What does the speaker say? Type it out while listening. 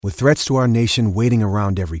With threats to our nation waiting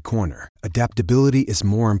around every corner, adaptability is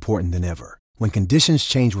more important than ever. When conditions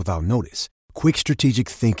change without notice, quick strategic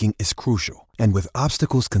thinking is crucial. And with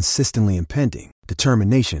obstacles consistently impending,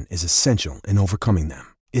 determination is essential in overcoming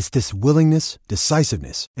them. It's this willingness,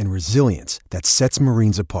 decisiveness, and resilience that sets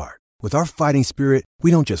Marines apart. With our fighting spirit, we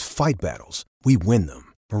don't just fight battles, we win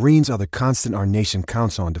them. Marines are the constant our nation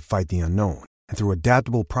counts on to fight the unknown. And through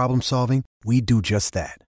adaptable problem solving, we do just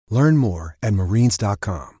that. Learn more at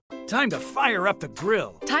marines.com. Time to fire up the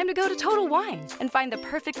grill. Time to go to Total Wine and find the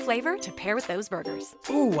perfect flavor to pair with those burgers.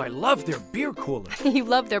 Ooh, I love their beer cooler. You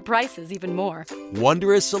love their prices even more.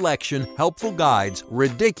 Wondrous selection, helpful guides,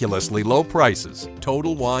 ridiculously low prices.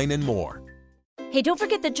 Total Wine and more. Hey, don't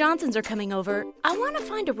forget the Johnsons are coming over. I want to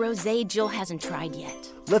find a rosé Jill hasn't tried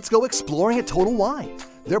yet. Let's go exploring at Total Wine.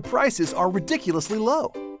 Their prices are ridiculously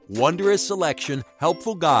low. Wondrous selection,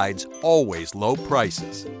 helpful guides, always low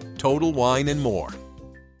prices. Total Wine and more.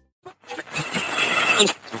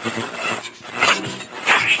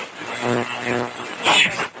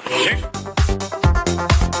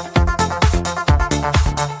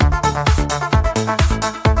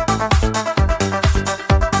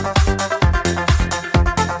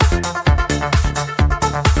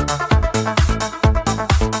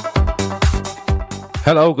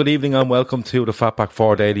 Hello, good evening and welcome to the Fatback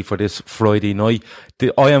 4 Daily for this Friday night.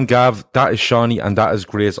 I am Gav, that is Shawnee and that is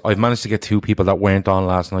Grizz. I've managed to get two people that weren't on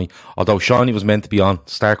last night, although Shawnee was meant to be on,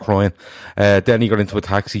 start crying. Then he got into a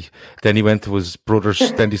taxi, then he went to his brother's,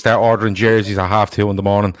 then they start ordering jerseys at 2:30 in the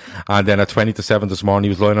morning, and then at 7:20 this morning he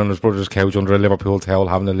was lying on his brother's couch under a Liverpool towel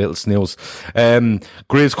having a little snooze.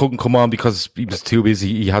 Grizz couldn't come on because he was too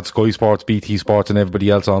busy. He had Sky Sports, BT Sports and everybody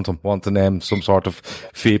else on him wanting some sort of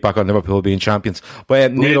feedback on Liverpool being champions.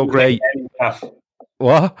 But Neil O'Gray.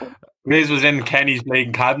 What? Riz was in Kenny's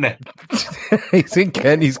playing cabinet. He's in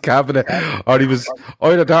Kenny's cabinet, or he was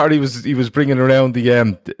either that, or he was bringing around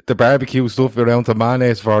the barbecue stuff around to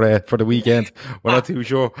mayonnaise for the weekend. We're not too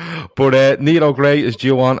sure, but Neil O'Gray is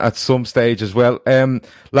due on at some stage as well.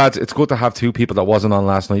 Lads, it's good to have two people that wasn't on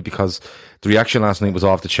last night because the reaction last night was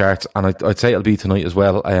off the charts, and I'd say it'll be tonight as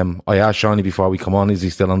well. I asked Shawnee before we come on, is he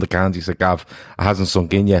still on the cans? He said, Gav, it hasn't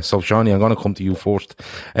sunk in yet. So Shawnee, I'm going to come to you first.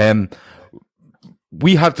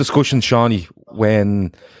 We had discussions, Shawnee,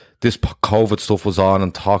 when this COVID stuff was on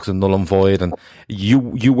and talks of null and void, and you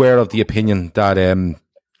were of the opinion that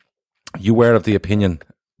he was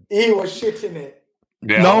shitting it.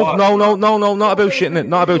 Yeah, no, not about shitting it,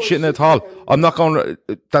 not about shitting it at all. I'm not going.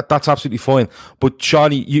 That's absolutely fine. But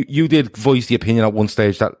Shawnee, you did voice the opinion at one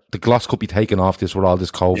stage that the gloss could be taken off this with all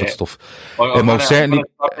this COVID stuff. I'm going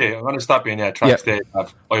to stop you in your tracks there.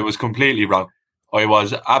 I was completely wrong. I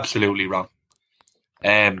was absolutely wrong.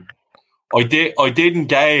 I didn't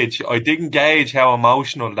gauge how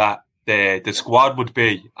emotional that the squad would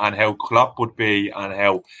be and how Klopp would be and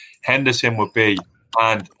how Henderson would be,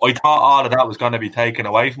 and I thought all of that was going to be taken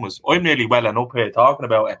away from us. I'm nearly welling up here talking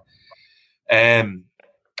about it.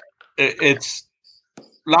 It's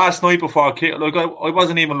last night before I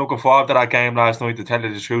wasn't even looking forward to that game last night, to tell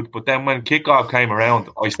you the truth. But then when kickoff came around,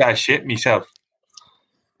 I started shitting myself.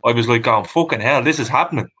 I was like, "Oh fucking hell, this is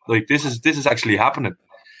happening! Like this is actually happening."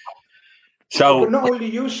 So, but not only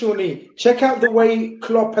you, Shawnee. Check out the way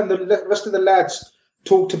Klopp and the rest of the lads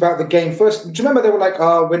talked about the game. First, do you remember they were like,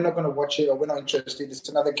 "Oh, we're not going to watch it, or we're not interested. It's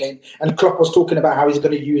another game." And Klopp was talking about how he's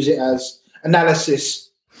going to use it as analysis.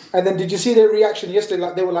 And then, did you see their reaction yesterday?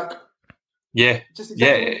 Like they were like, "Yeah,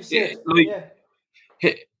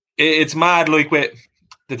 it's mad." Like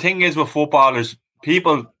the thing is with footballers,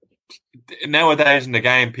 people. Nowadays in the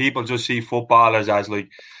game, people just see footballers as like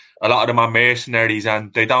a lot of them are mercenaries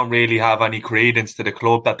and they don't really have any credence to the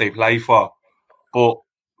club that they play for. But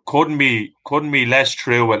couldn't be less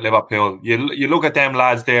true with Liverpool. You look at them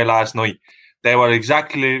lads there last night; they were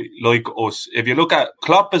exactly like us. If you look at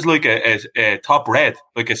Klopp, is like a top red,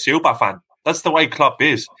 like a super fan. That's the way Klopp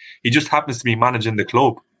is. He just happens to be managing the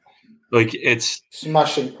club. Like it's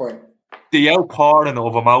smashing point. The outpouring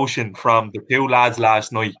of emotion from the two lads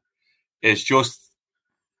last night. It's just,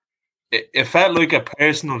 it felt like a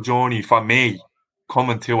personal journey for me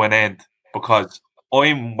coming to an end because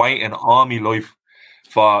I'm waiting all my life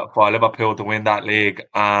for Liverpool to win that league,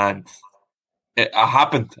 and it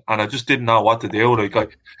happened, and I just didn't know what to do.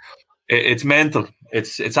 It's mental.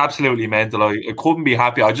 It's absolutely mental. I couldn't be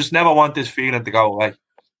happy. I just never want this feeling to go away.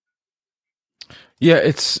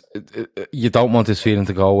 Yeah, you don't want this feeling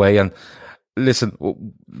to go away, and. Listen,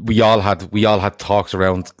 we all had talks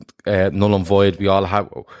around null and void.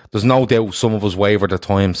 There's no doubt some of us wavered at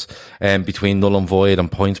times between null and void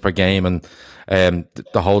and points per game and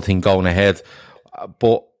the whole thing going ahead.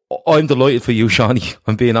 But I'm delighted for you, Shawnee.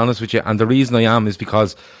 I'm being honest with you. And the reason I am is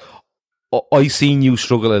because I seen you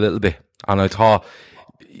struggle a little bit. And I thought,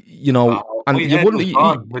 you know, and you wouldn't.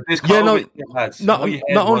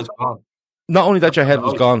 Not only that your head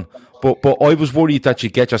was gone, but I was worried that you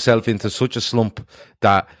get yourself into such a slump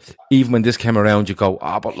that even when this came around, you go,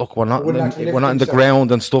 but look, we're not in the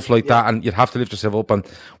ground and stuff like that, and you'd have to lift yourself up. And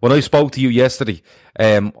when I spoke to you yesterday,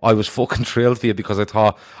 I was fucking thrilled for you because I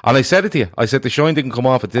thought, and I said it to you, I said the shine didn't come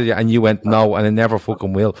off it, did you? And you went, no, and it never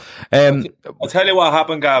fucking will. I'll tell you what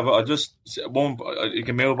happened, Gav. You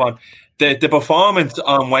can move on. The performance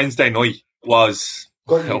on Wednesday night was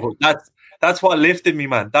that's what lifted me,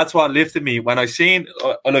 man. That's what lifted me when I seen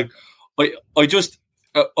I just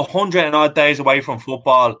 100 and odd days away from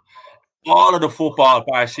football. All of the football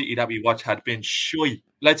Bar City that we watched had been shy.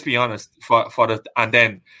 Let's be honest. And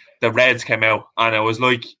then the Reds came out, and it was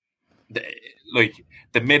like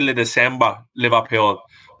the middle of December. Liverpool,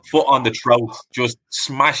 foot on the throat, just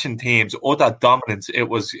smashing teams, utter dominance. It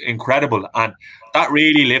was incredible, and that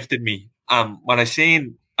really lifted me. When I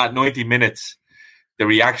seen at 90 minutes the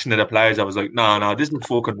reaction of the players, I was like, no, this is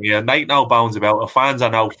fucking real. Night now bounds about. Our fans are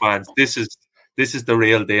now fans. This is the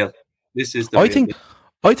real deal. This is the real deal.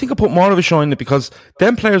 I think I put more of a shine in it because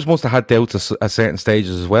them players must have had doubts at certain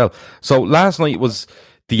stages as well. So last night was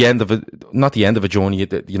the end of not the end of a journey,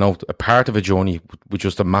 you know, a part of a journey with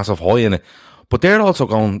just a massive high in it. But they're also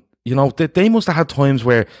going, you know, they must have had times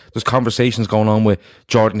where there's conversations going on with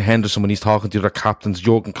Jordan Henderson when he's talking to other captains,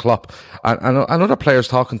 Jurgen Klopp, and other players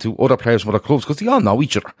talking to other players from other clubs because they all know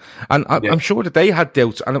each other. And I'm sure that they had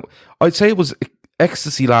doubts. And I'd say it was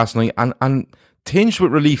ecstasy last night and tinged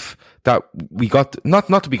with relief that we got, not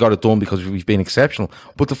that we got it done because we've been exceptional,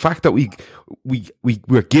 but the fact that we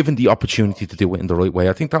were given the opportunity to do it in the right way.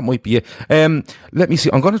 I think that might be it. Let me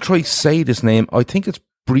see. I'm going to try say this name. I think it's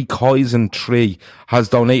Breekoisen Tree has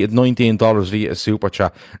donated $19 via a super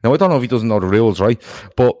chat. Now I don't know if he doesn't know the rules, right?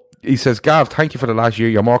 But he says, Gav, thank you for the last year.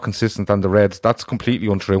 You're more consistent than the Reds. That's completely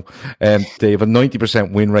untrue. They have a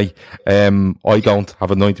 90% win rate. I don't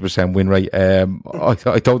have a 90% win rate.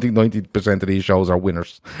 I don't think 90% of these shows are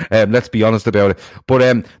winners. Let's be honest about it.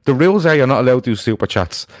 But the rules are you're not allowed to do super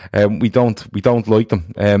chats. We don't like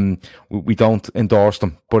them. We don't endorse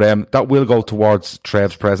them. But that will go towards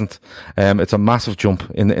Trev's present. It's a massive jump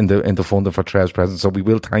in the funding for Trev's present. So we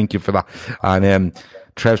will thank you for that. And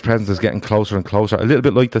Trev's present is getting closer and closer, a little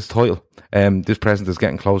bit like this title. This present is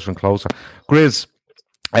getting closer and closer. Grizz,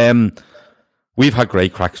 we've had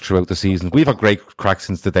great cracks throughout the season. We've had great cracks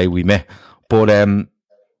since the day we met. But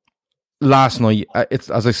last night, it's,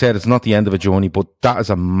 as I said, it's not the end of a journey, but that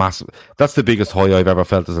is that's the biggest high I've ever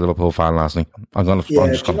felt as a Liverpool fan last night. I'm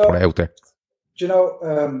just going to put it out there. Do you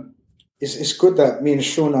know, it's good that me and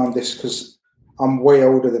Sean are on this because I'm way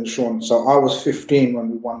older than Sean. So I was 15 when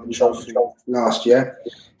we won the trophy last year.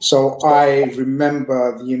 So I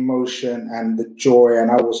remember the emotion and the joy, and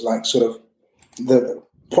I was like sort of the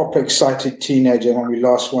proper excited teenager when we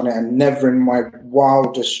last won it, and never in my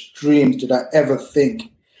wildest dreams did I ever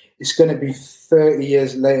think it's going to be 30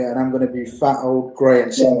 years later and I'm going to be fat old grey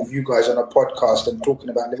and sitting with you guys on a podcast and talking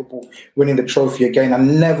about Liverpool winning the trophy again. I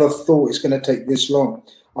never thought it's going to take this long.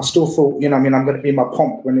 I still thought, I'm going to be in my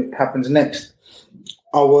pomp when it happens next.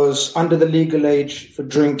 I was under the legal age for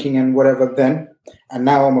drinking and whatever then, and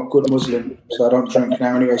now I'm a good Muslim, so I don't drink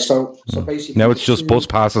now anyway. So basically, now it's just bus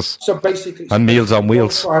passes. And meals on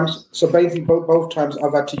wheels. Both times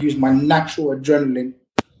I've had to use my natural adrenaline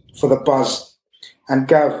for the buzz. And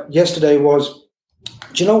Gav, yesterday was,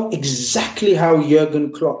 do you know exactly how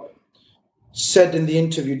Jurgen Klopp said in the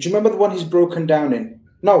interview? Do you remember the one he's broken down in?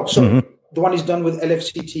 No, sorry, the one he's done with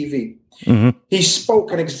LFC TV. Mm-hmm. He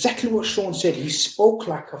spoke, and exactly what Sean said, he spoke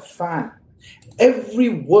like a fan. Every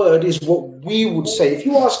word is what we would say. If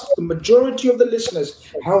you ask the majority of the listeners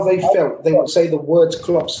how they felt, they would say the words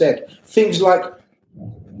Klopp said. Things like,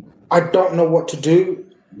 I don't know what to do.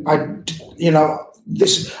 I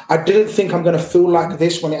didn't think I'm going to feel like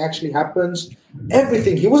this when it actually happens.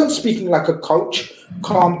 Everything. He wasn't speaking like a coach,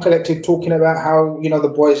 calm, collected, talking about how,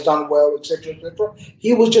 the boys done well, etc., etc.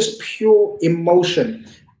 He was just pure emotion.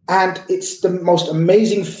 And it's the most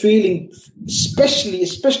amazing feeling, especially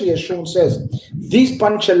as Sean says, these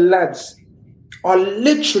bunch of lads are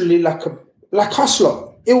literally like us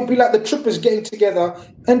lot. It would be like the Trippers getting together,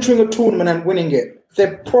 entering a tournament and winning it.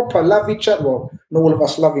 They're proper, love each other. Well, not all of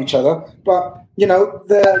us love each other, but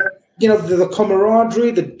the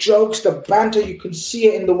camaraderie, the jokes, the banter, you can see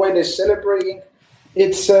it in the way they're celebrating.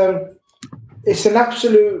 It's an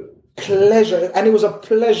absolute pleasure, and it was a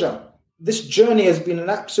pleasure this journey has been an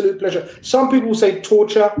absolute pleasure. Some people say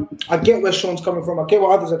torture. I get where Sean's coming from. I get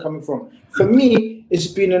where others are coming from. For me, it's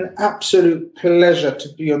been an absolute pleasure to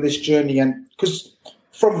be on this journey, and because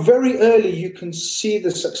from very early you can see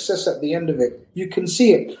the success at the end of it. You can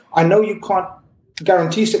see it. I know you can't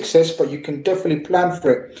guarantee success, but you can definitely plan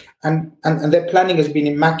for it. And their planning has been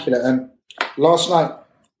immaculate. And last night,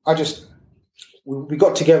 we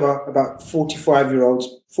got together, about 45 to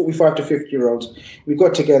 50-year-olds. We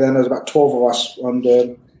got together and there was about 12 of us.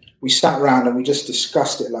 And we sat around and we just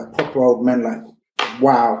discussed it like proper old men, like,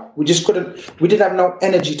 wow. We didn't have no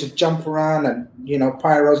energy to jump around and,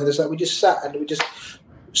 pyros and this. Like, we just sat and we just,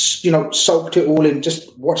 soaked it all in,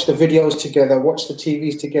 just watched the videos together, watched the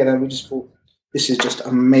TVs together. And we just thought, this is just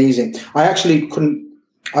amazing. I actually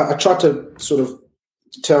I tried to sort of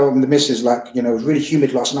tell the missus, like, it was really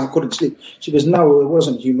humid last night, I couldn't sleep. She goes, no, it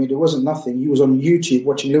wasn't humid, it wasn't nothing. You was on YouTube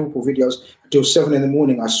watching Liverpool videos until 7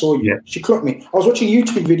 a.m. I saw you. Yeah. She clocked me. I was watching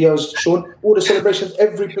YouTube videos, Sean, all the celebrations,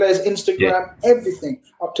 every player's Instagram, everything,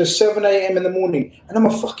 up to 7 a.m. in the morning. And I'm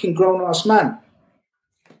a fucking grown-ass man.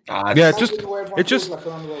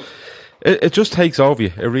 It just takes over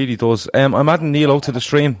you. It really does. I'm adding Nilo to the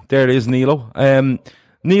stream. There it is, Nilo.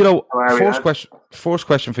 Nilo, first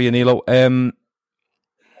question for you, Nilo.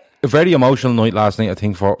 A very emotional night last night, I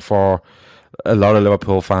think, for a lot of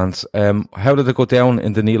Liverpool fans. How did it go down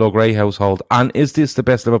in the Nilo Gray household? And is this the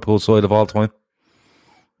best Liverpool side of all time?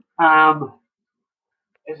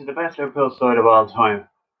 This is the best Liverpool side of all time.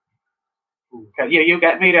 Okay. You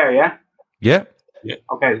get me there, yeah? Yeah.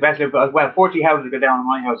 Okay, the best Liverpool. Well, 40 houses go down in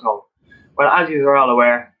my household. Well, as you are all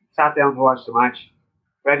aware, sat down to watch the match,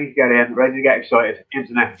 ready to get in, ready to get excited.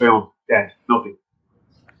 Internet, boom, dead. Nothing.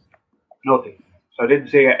 So I didn't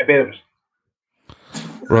see a bit of it.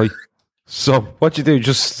 Right. So what'd you do?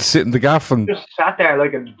 Just sit in the gaff and just sat there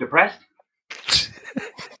like I'm depressed.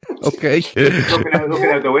 Okay. looking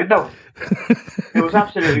out the window. It was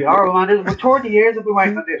absolutely horrible, man. It was 30 years have been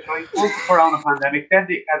waiting on this, right? Once the corona pandemic, then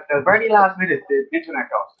at the very last minute, the internet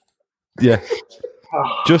goes. Yeah.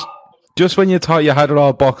 Just when you thought you had it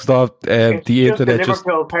all boxed off, the internet just...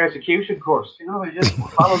 Liverpool persecution course, it just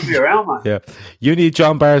follows me around, man. Yeah. You need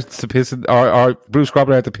John Barnes to piss in, or Bruce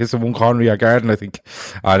Grobbelaar to piss in one corner of your garden, I think.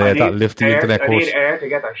 And that lift the internet course. I need air to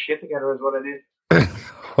get that shit together is what I need.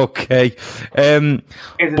 Okay. Is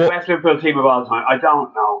it the best Liverpool team of all time? I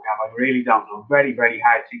don't know, Gav. I really don't know. Very, very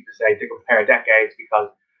hard thing to say to compare decades because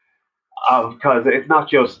it's not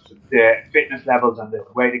just the fitness levels and the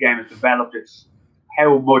way the game is developed. It's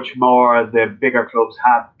how much more the bigger clubs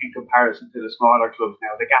have in comparison to the smaller clubs now.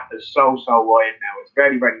 The gap is so wide now. It's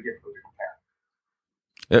very, very difficult to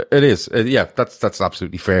compare. It is. Yeah, that's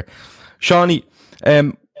absolutely fair. Shawnee,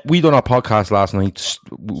 we done our podcast last night.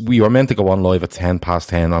 We were meant to go on live at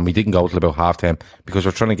 10:10 and we didn't go till about 10:30 because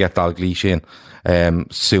we're trying to get Dalglish in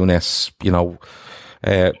soon as,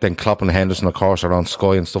 then Klopp and Henderson, of course, are on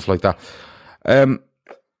Sky and stuff like that.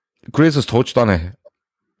 Grizz has touched on it.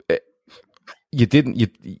 You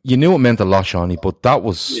knew it meant a lot, Shawnee, but that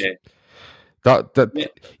was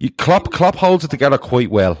Klopp holds it together quite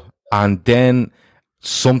well, and then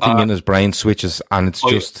something in his brain switches, and it's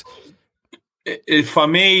just. For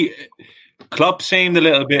me, Klopp seemed a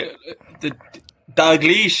little bit.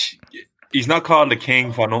 Dalglish, he's not called the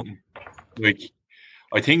king for nothing. Like,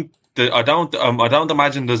 I think I don't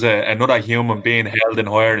imagine there's another human being held in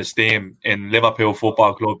higher esteem in Liverpool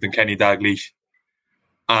Football Club than Kenny Dalglish,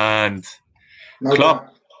 and.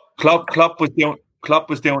 Klopp was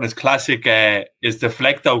doing his classic his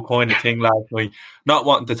deflecto kind of thing last night, not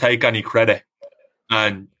wanting to take any credit,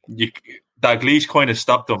 and Dalglish kind of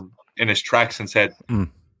stopped him in his tracks and said,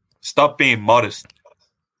 "Stop being modest."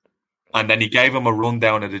 And then he gave him a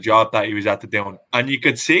rundown of the job that he was at to do, and you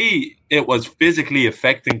could see it was physically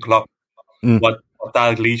affecting Klopp what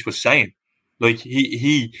Dalglish was saying. Like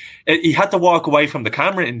he had to walk away from the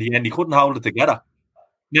camera in the end. He couldn't hold it together.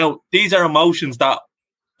 Now, these are emotions that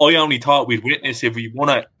I only thought we'd witness if we won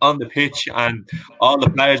it on the pitch and all the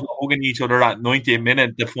players were hugging each other at 90th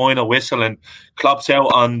minute, the final whistle, and Klopp's out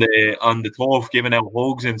on the turf giving out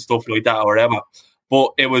hugs and stuff like that or whatever.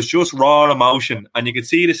 But it was just raw emotion, and you could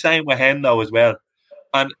see the same with Hendo as well.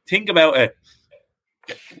 And think about it.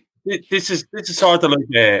 This is sort of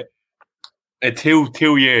like a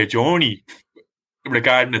two-year journey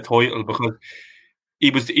regarding the title, because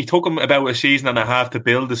he took him about a season and a half to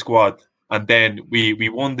build the squad, and then we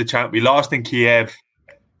won the champ. We lost in Kiev,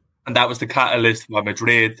 and that was the catalyst for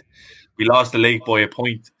Madrid. We lost the league by a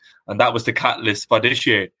point, and that was the catalyst for this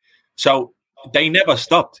year. So they never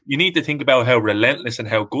stopped. You need to think about how relentless and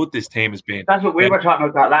how good this team has been. That's what we were talking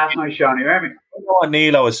about that last night, Shawnee. I know what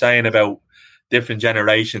Nilo was saying about different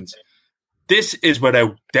generations. this is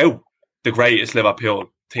without doubt the greatest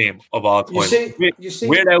Liverpool team of all time. You see,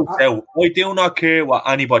 without doubt. I do not care what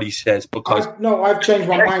anybody says because I've changed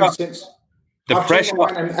my mind since the pressure,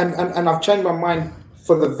 and I've changed my mind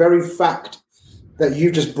for the very fact that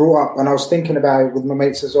you just brought up, and I was thinking about it with my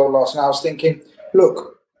mates as well last night. I was thinking,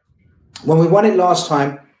 look, when we won it last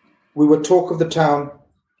time, we were talk of the town.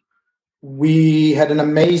 We had an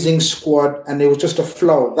amazing squad, and it was just a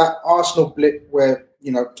flow. That Arsenal blip where,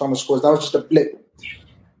 Thomas scores, that was just a blip.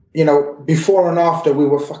 Before and after, we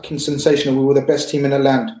were fucking sensational. We were the best team in the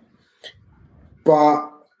land.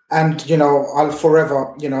 I'll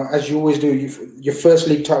forever, as you always do, your first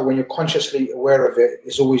league title, when you're consciously aware of it,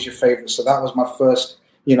 is always your favourite. So that was my first,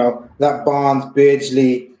 that Barnes,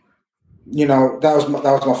 Beardsley, that was my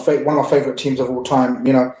one of my favourite teams of all time,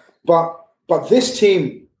 But this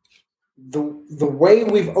team, the way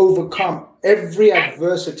we've overcome every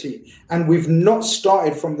adversity, and we've not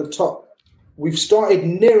started from the top. We've started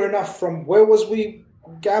near enough from, where was we,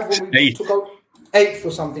 Gav, when we took out 8th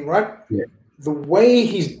or something, right? Yeah. The way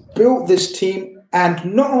he's built this team, and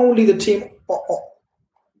not only the team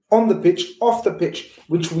on the pitch, off the pitch,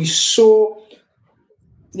 which we saw,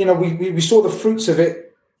 we saw the fruits of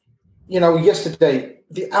it, yesterday,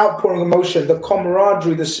 the outpouring emotion, the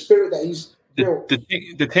camaraderie, the spirit that he's built.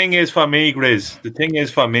 The thing is for me,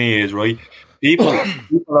 Grizz, right, people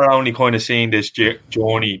are only kind of seeing this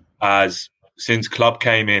journey as since Klopp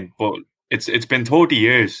came in, but it's been 30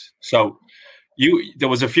 years. So there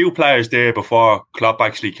was a few players there before Klopp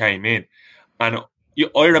actually came in, and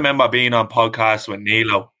I remember being on podcasts with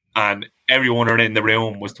Nilo, and everyone in the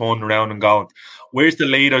room was turning around and going, "Where's the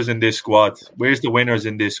leaders in this squad? Where's the winners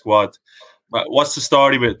in this squad? What's the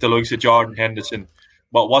story with the likes of Jordan Henderson?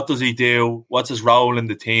 What does he do? What's his role in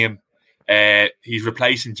the team? He's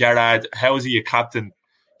replacing Gerrard. How is he a captain?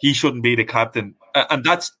 He shouldn't be the captain." And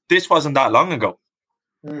this wasn't that long ago.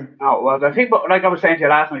 No, well, I think, like I was saying to you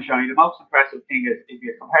last night, Shani, the most impressive thing is if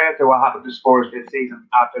you compare it to what happened to Spurs this season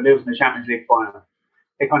after losing the Champions League final,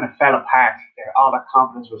 they kind of fell apart. All that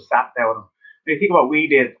confidence was sapped out of them. When you think about what we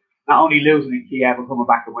did, not only losing in Kiev and coming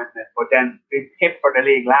back and winning it, but then being tipped for the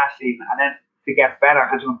league last season, and then to get better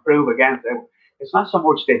and to improve again. It's not so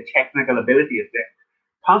much the technical ability, it's the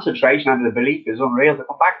concentration and the belief is unreal to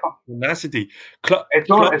come back from. Tenacity. It's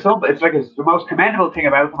the most commendable thing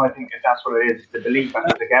about them, I think, if that's what it is, the belief and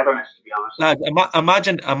the togetherness, to be honest. Lads,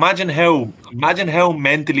 imagine how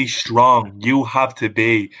mentally strong you have to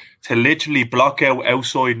be to literally block out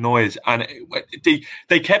outside noise. And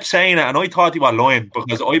they kept saying it, and I thought they were lying,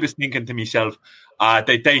 because I was thinking to myself,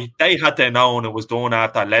 they had to know it was done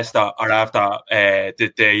after Leicester or after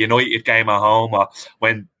the United game at home, or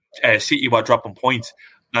when City were dropping points.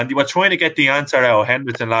 And they were trying to get the answer out of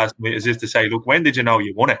Henderson last night, as is to say, look, when did you know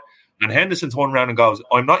you won it? And Henderson turned around and goes,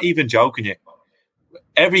 I'm not even joking you.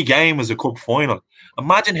 Every game was a cup final.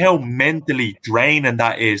 Imagine how mentally draining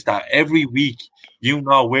that is, that every week,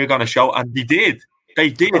 we're going to show. And they did.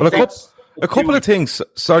 Well, a couple of things.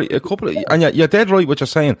 Sorry, and you're dead right what you're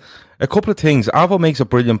saying. A couple of things. Avo makes a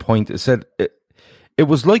brilliant point. It said it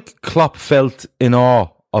was like Klopp felt in awe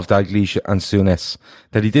of Dalglish and Souness,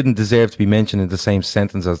 that he didn't deserve to be mentioned in the same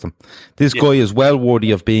sentence as them. This guy is well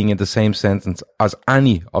worthy of being in the same sentence as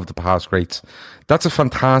any of the past greats. That's a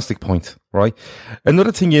fantastic point, right?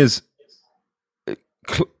 Another thing is,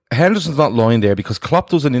 Henderson's not lying there, because Klopp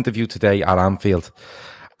does an interview today at Anfield,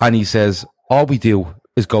 and he says, all we do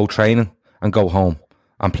is go training and go home,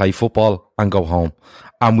 and play football and go home.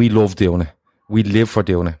 And we love doing it. We live for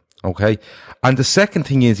doing it, okay? And the second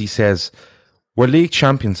thing is, he says, we're league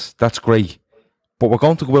champions, that's great, but we're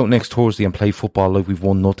going to go out next Thursday and play football like we've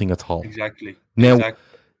won nothing at all. Exactly. Now,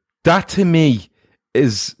 that to me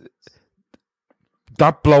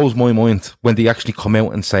that blows my mind when they actually come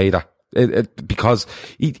out and say that. Because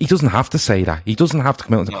he doesn't have to say that. He doesn't have to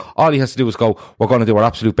come out and say, all he has to do is go, we're going to do our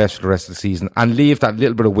absolute best for the rest of the season, and leave that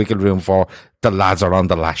little bit of wiggle room for the lads are on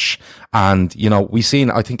the lash. And, we've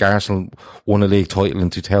seen, I think Arsenal won a league title in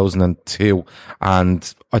 2002,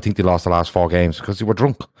 and I think they lost the last 4 games because they were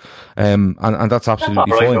drunk. And that's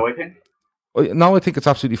absolutely fine. Though, I think. No, I think it's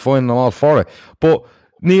absolutely fine, and I'm all for it. But,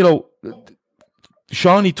 Nilo,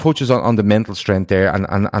 Shawnee touches on the mental strength there,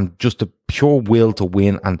 and just the pure will to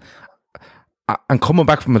win, and coming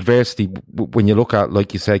back from adversity, when you look at,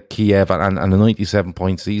 like you said, Kiev and a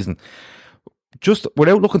 97-point season, just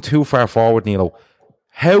without looking too far forward, Nilo,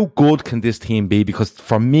 how good can this team be? Because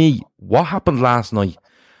for me, what happened last night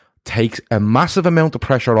takes a massive amount of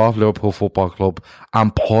pressure off Liverpool Football Club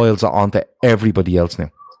and piles it onto everybody else now.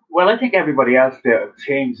 Well, I think everybody else, the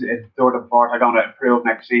teams in third and fourth, are going to improve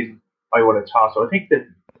next season, I would have thought. So I think that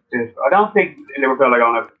I don't think Liverpool are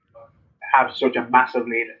going to have such a massive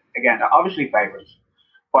lead. Again, they're obviously favourites,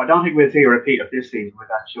 but I don't think we'll see a repeat of this season with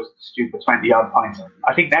that just stupid 20-odd points.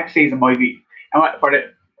 I think next season might be, and for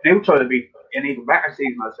the neutral, it'll be an even better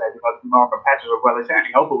season, I'd say, because it's more competitive. Well, I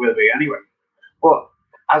certainly hope it will be anyway. But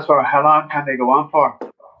as for how long can they go on for,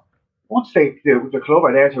 once the club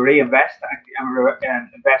are there to reinvest and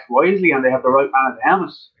invest wisely, and they have the right man at the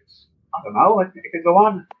helmet, I don't know, it can go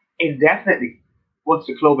on indefinitely once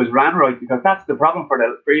the club is ran right, because that's the problem for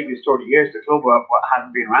the previous 30 years. The club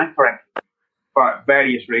hasn't been ran correctly for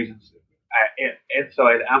various reasons,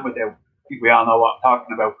 inside and without. I think we all know what I'm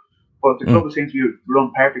talking about. But the club seems to be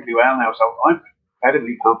run perfectly well now, so I'm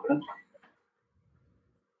incredibly confident.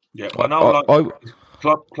 Yeah, well, no,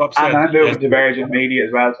 Klopp said, and I'm moving to Virgin Media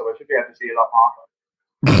as well, so I should be able to see a lot more.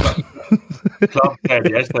 Klopp said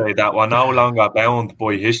yesterday that we're no longer bound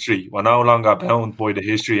by history. We're no longer bound by the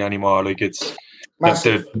history anymore. Like, it's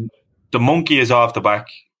the monkey is off the back,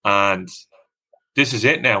 and this is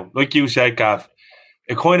it now. Like you said, Gav,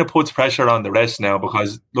 it kind of puts pressure on the rest now,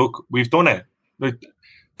 because look, we've done it. Like,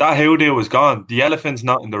 that how deal is gone. The elephant's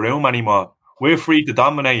not in the room anymore. We're free to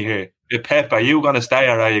dominate here. If Pep, are you going to stay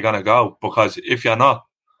or are you going to go? Because if you're not,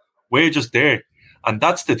 we're just there. And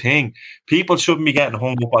that's the thing. People shouldn't be getting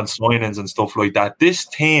hung up on signings and stuff like that. This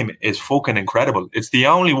team is fucking incredible. It's the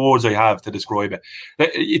only words I have to describe it.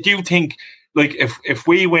 Do you think, like, if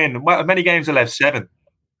we win, how many games are left? 7?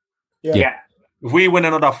 Yeah. If we win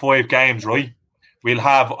another 5 games, right, we'll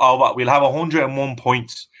have 101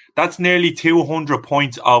 points. That's nearly 200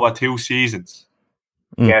 points over 2 seasons.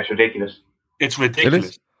 Yeah, it's ridiculous. It's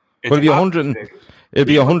ridiculous. It'll be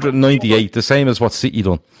 198, the same as what City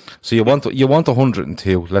done. So you want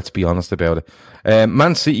 102. Let's be honest about it.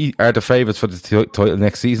 Man City are the favourites for the title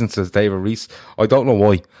next season, says David Rees. I don't know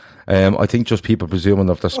why. I think just people presuming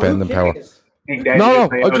of their spending power. No,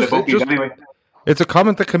 it's a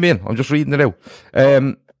comment that came in. I'm just reading it out.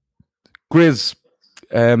 Grizz,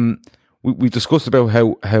 we discussed about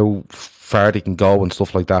how far they can go and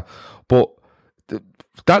stuff like that, but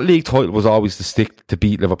that league title was always the stick to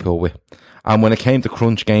beat Liverpool with. And when it came to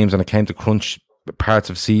crunch games and it came to crunch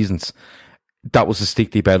parts of seasons, that was the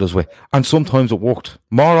stick they bet us with. And sometimes it worked.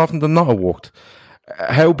 More often than not, it worked.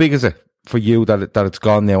 How big is it for you that it's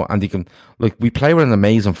gone now? And you can, like, we play with an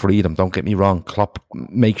amazing freedom, don't get me wrong. Klopp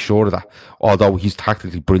makes sure of that, although he's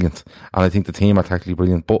tactically brilliant. And I think the team are tactically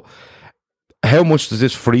brilliant. But how much does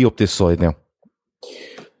this free up this side now?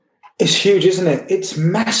 It's huge, isn't it? It's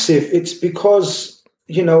massive. It's because,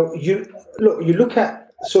 you look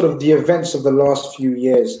at sort of the events of the last few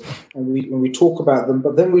years, and we talk about them,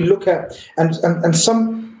 but then we look at and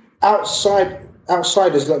some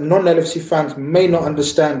outsiders, like non-LFC fans, may not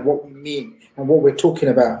understand what we mean and what we're talking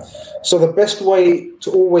about. So the best way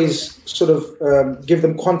to always sort of give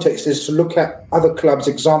them context is to look at other clubs'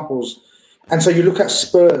 examples. And so you look at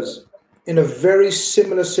Spurs in a very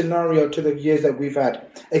similar scenario to the years that we've had,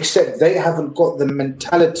 except they haven't got the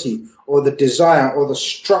mentality or the desire or the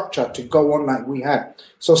structure to go on like we had.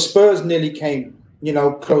 So Spurs nearly came,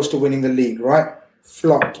 close to winning the league, right?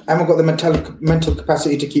 Flopped. Haven't got the mental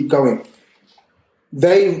capacity to keep going.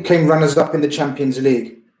 They came runners-up in the Champions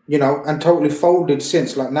League, and totally folded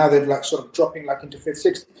since. Like now they're like sort of dropping like into 5th,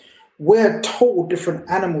 6th. We're a total different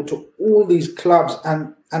animal to all these clubs,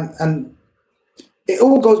 and it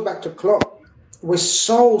all goes back to Klopp. We're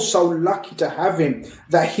so lucky to have him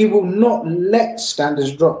that he will not let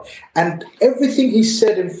standards drop. And everything he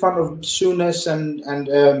said in front of Souness and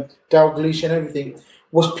Dalglish and everything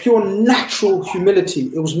was pure natural humility.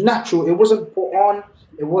 It was natural. It wasn't put on.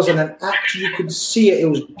 It wasn't an act. You could see it. It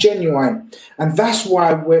was genuine. And that's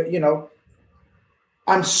why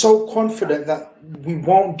I'm so confident that we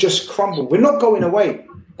won't just crumble. We're not going away.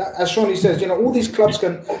 As Shawnee says, all these clubs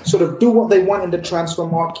can sort of do what they want in the transfer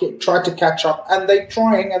market, try to catch up, and they're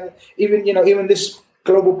trying. And even this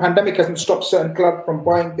global pandemic hasn't stopped certain clubs from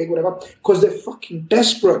buying big, whatever, because they're fucking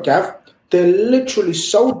desperate, Gav. They're literally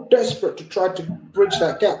so desperate to try to bridge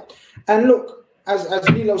that gap. And look, as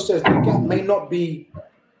Nilo says, the gap may not be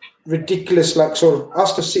ridiculous, like sort of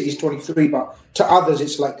us to City's 23, but to others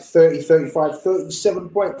it's like 30, 35, 37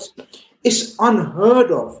 points. It's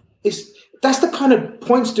unheard of. That's the kind of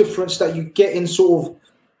points difference that you get in sort of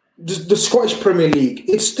the Scottish Premier League.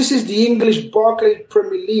 This is the English Barclays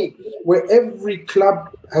Premier League, where every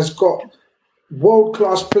club has got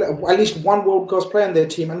world-class player, at least one world-class player in their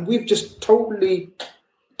team, and we've just totally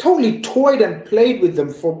toyed and played with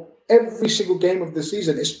them for every single game of the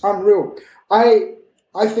season. It's unreal. I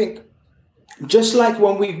think just like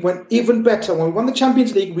when we went even better, when we won the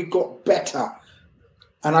Champions League, we got better.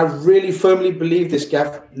 And I really firmly believe this,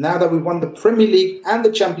 Gav. Now that we won the Premier League and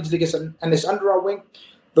the Champions League and it's under our wing,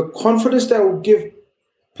 the confidence that will give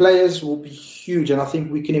players will be huge, and I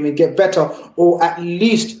think we can even get better, or at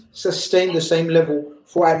least sustain the same level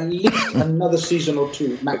for at least another season or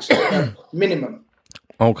two, maximum, minimum.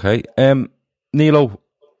 Okay, Nilo.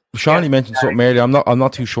 Shawnee mentioned something earlier. I'm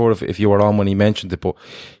not too sure if you were on when he mentioned it, but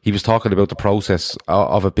he was talking about the process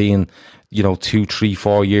of it being, 2, 3,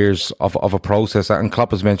 4 years of a process. And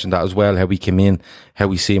Klopp has mentioned that as well, how we came in, how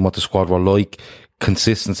we see what the squad were like.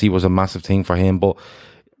 Consistency was a massive thing for him, but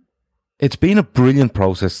it's been a brilliant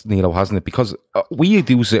process, Nilo, hasn't it? Because we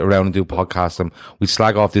do sit around and do podcasts and we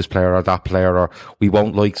slag off this player or that player, or we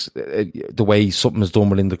won't like the way something is done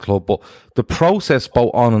within the club. But the process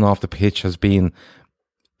both on and off the pitch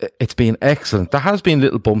it's been excellent. There has been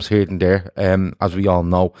little bumps here and there, as we all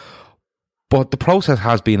know. But the process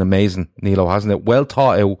has been amazing, Nilo, hasn't it? Well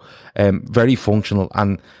thought out, very functional,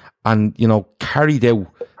 and carried out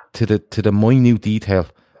to the minute detail.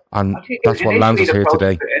 And that's what lands us here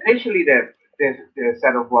today. Initially, the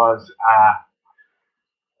setup was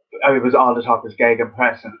it was all the talk was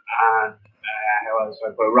gegenpressing and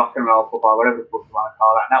rock and roll football, whatever the fuck you want to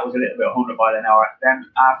call it, and that was a little bit 100 mile an hour. Then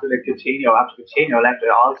after Coutinho left,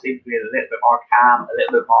 it all seemed to be a little bit more calm, a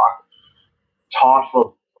little bit more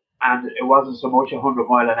thoughtful, and it wasn't so much 100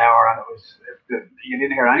 mile an hour, and you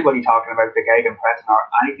didn't hear anybody talking about the gegenpressing or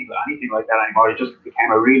anything like that anymore. It just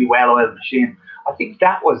became a really well-oiled machine. I think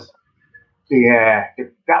that was the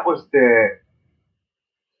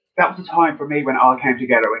time for me when it all came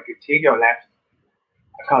together, when Coutinho left,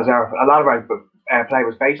 because a lot of our play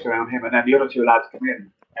was based around him, and then the other two lads came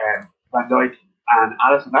in, Van Dijk and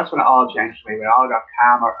Alisson. That's when it all changed for me. When it all got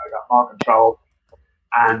calmer, I got more control,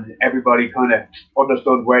 and everybody kind of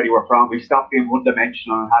understood where they were from. We stopped being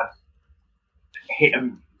one-dimensional and had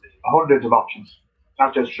hitting hundreds of options,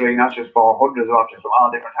 not just 3, not just 4, hundreds of options from all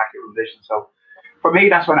different tactical positions. So for me,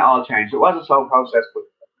 that's when it all changed. It was a slow process, but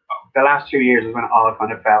the last 2 years is when it all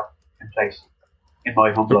kind of fell in place, in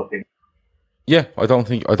my humble opinion. Yeah, I don't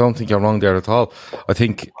think you're wrong there at all. I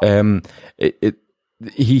think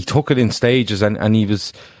he took it in stages, and he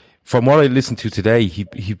was, from what I listened to today, he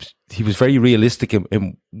was very realistic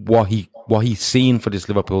in what he's seen for this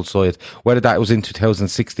Liverpool side. Whether that was in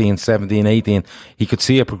 2016, 17, 18, he could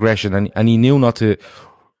see a progression, and he knew not to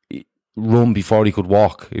run before he could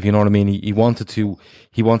walk, if you know what I mean. He wanted to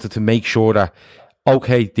make sure that,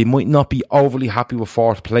 okay, they might not be overly happy with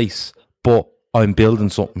fourth place, but I'm building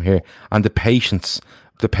something here. And the patience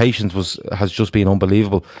has just been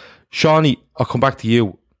unbelievable. Shawnee, I'll come back to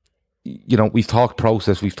you. We've talked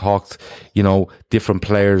process, we've talked, different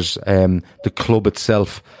players, the club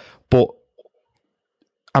itself,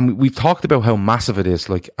 and we've talked about how massive it is,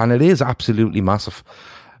 and it is absolutely massive.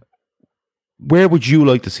 Where would you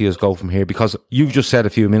like to see us go from here? Because you've just said a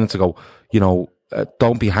few minutes ago,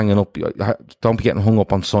 don't be hanging up, don't be getting hung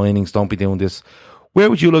up on signings, don't be doing this. Where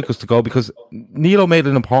would you like us to go? Because Nilo made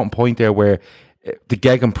an important point there where the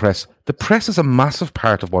gegenpress, the press is a massive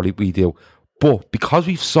part of what we do. But because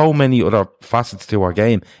we've so many other facets to our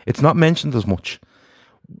game, it's not mentioned as much.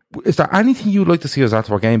 Is there anything you'd like to see us add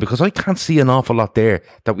to our game? Because I can't see an awful lot there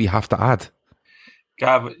that we have to add.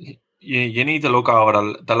 Gav, you need to look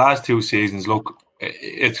over the last 2 seasons. Look,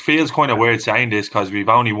 it feels kind of weird saying this because we've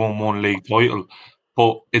only won 1 league title,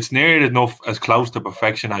 but it's near enough as close to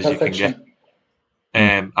perfection as you can get.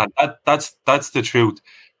 And that's the truth.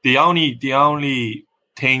 The only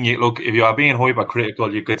thing if you are being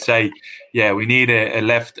hypercritical, you could say, yeah, we need a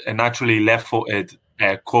naturally left-footed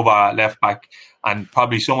cover left back, and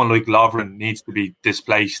probably someone like Lovren needs to be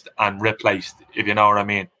displaced and replaced, if you know what I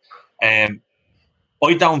mean.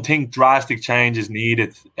 I don't think drastic change is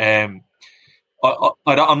needed. I'm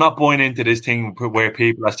not buying into this thing where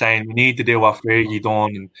people are saying we need to do what Fergie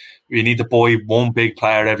done and we need to buy one big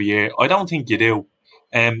player every year. I don't think you do.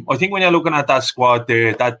 I think when you're looking at that squad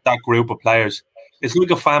there, that group of players, it's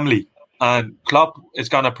like a family, and Klopp is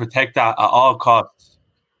going to protect that at all costs.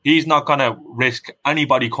 He's not going to risk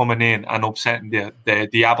anybody coming in and upsetting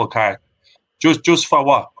the apple cart. Just for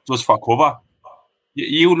what? Just for cover?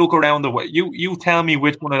 You look around the way. You tell me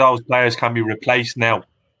which one of those players can be replaced now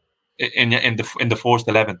in the first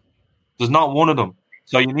 11. There's not one of them.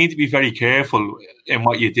 So you need to be very careful in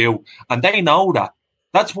what you do, and they know that.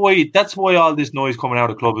 That's why all this noise coming out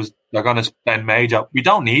of the club is they're going to spend major. We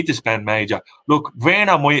don't need to spend major. Look,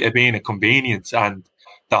 Werner might have been a convenience and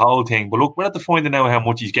the whole thing, but look, we're at the point now how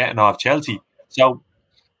much he's getting off Chelsea. So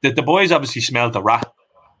the boys obviously smelled the rat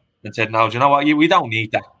and said, "No, do you know what? We don't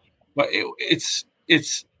need that." But it's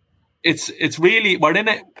really we're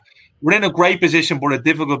in a great position, but a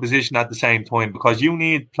difficult position at the same time, because you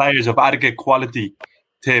need players of adequate quality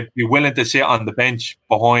to be willing to sit on the bench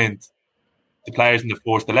behind the players in the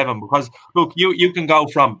first 11, because look, you can go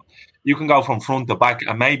from front to back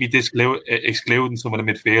and maybe excluding some of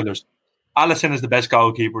the midfielders. Alisson is the best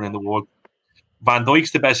goalkeeper in the world. Van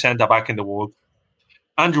Dijk's the best centre back in the world.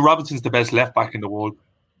 Andrew Robertson's the best left back in the world.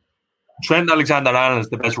 Trent Alexander-Arnold is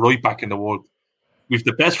the best right back in the world. We've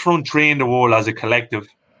the best front three in the world as a collective,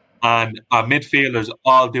 and our midfielders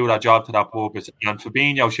all do their job to that purpose. And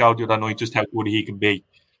Fabinho showed the other night just how good he can be.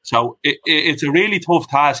 So it's a really tough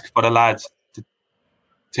task for the lads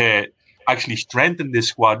to actually strengthen this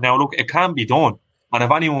squad. Now, look, it can be done. And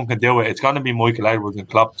if anyone can do it, it's going to be Michael Edwards and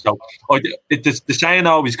Klopp. So the saying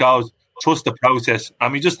always goes, trust the process.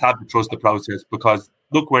 And we just have to trust the process, because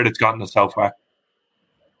look where it's gotten us so far.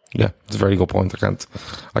 Yeah, it's a very good point.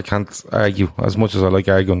 I can't argue. As much as I like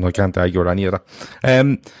arguing, I can't argue with any of that.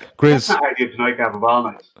 Grizz. Not argue tonight, Gavin.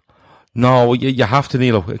 No, you have to,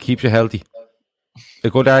 Neilo. It keeps you healthy. A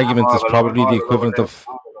good argument is probably the equivalent of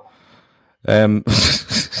a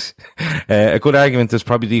good argument is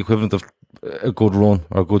probably the equivalent of a good run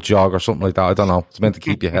or a good jog or something like that. I don't know. It's meant to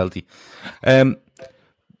keep you healthy.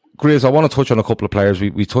 Grizz, I want to touch on a couple of players.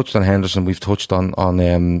 We touched on Henderson. We've touched on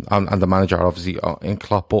the manager, obviously, in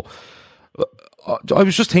Klopp. But I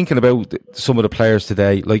was just thinking about some of the players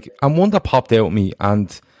today, and one that popped out at me.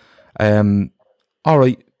 And all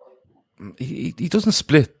right, he doesn't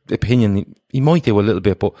split opinion. He might do a little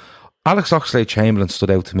bit, but Alex Oxlade-Chamberlain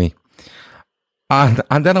stood out to me.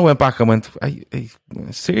 And then I went back and went,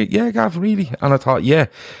 yeah, Gav, really? And I thought, yeah,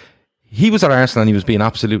 he was at Arsenal and he was being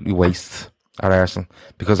absolutely wasted at Arsenal,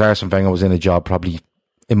 because Arsene Wenger was in a job probably,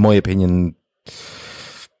 in my opinion,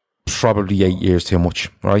 probably 8 years too much,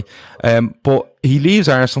 right? But he leaves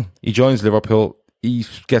Arsenal, he joins Liverpool, he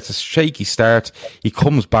gets a shaky start, he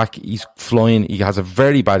comes back, he's flying, he has a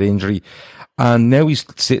very bad injury, and now he's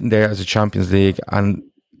sitting there as a Champions League and,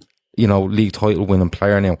 league title winning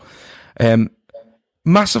player now.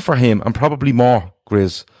 Massive for him, and probably more,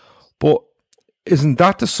 Grizz. But isn't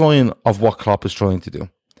that the sign of what Klopp is trying to do?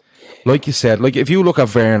 Like you said, if you look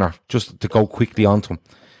at Werner, just to go quickly onto him,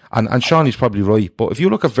 and Shawnee's probably right, but if you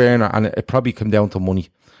look at Werner, and it probably come down to money,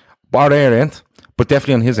 at their end, but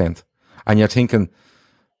definitely on his end, and you're thinking,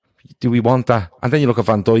 do we want that? And then you look at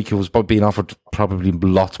Van Dijk, who was being offered probably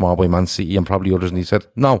lots more by Man City and probably others, and he said,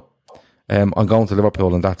 no, I'm going to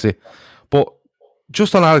Liverpool and that's it. But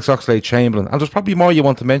just on Alex Oxlade-Chamberlain, and there's probably more you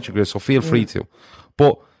want to mention, Chris, so feel free to.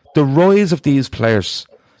 But the rise of these players,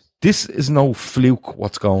 this is no fluke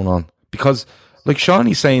what's going on. Because, like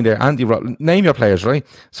Shawnee's saying there, name your players, right?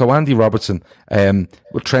 So Andy Robertson,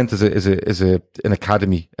 Trent is an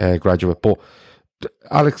academy graduate, but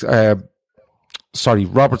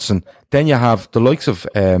Robertson. Then you have the likes of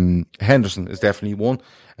Henderson is definitely one.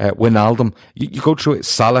 Wijnaldum. You go through it,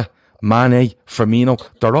 Salah, Mane, Firmino,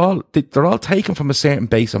 they're all taken from a certain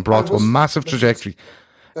base and brought to a massive trajectory.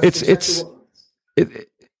 It's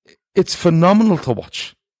phenomenal to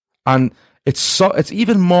watch, and it's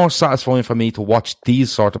even more satisfying for me to watch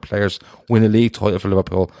these sort of players win a league title for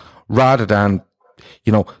Liverpool rather than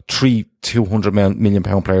 3 £200 million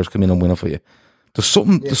players come in and win it for you. There's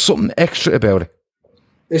something extra about it.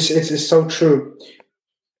 It's so true.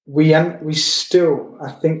 We still,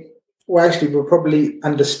 I think. Well, actually, we're probably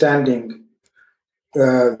understanding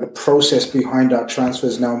the process behind our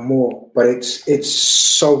transfers now more, but it's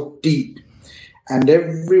so deep. And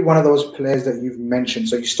every one of those players that you've mentioned,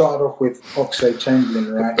 so you started off with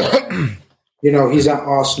Oxlade-Chamberlain, right? He's at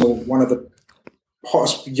Arsenal, one of the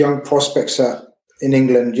hottest young prospects in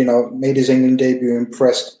England, made his England debut,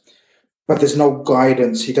 impressed. But there's no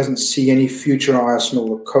guidance. He doesn't see any future at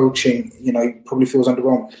Arsenal or coaching. He probably feels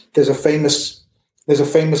underwhelmed. There's a famous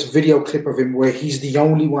video clip of him where he's the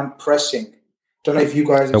only one pressing. Don't know if you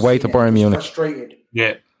guys have away to Bayern Munich. Frustrated.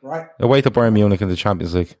 Yeah. Right? Away to Bayern Munich in the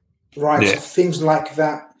Champions League. Right. Yeah. So things like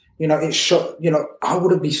that. It shot, I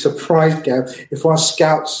wouldn't be surprised, Gav, if our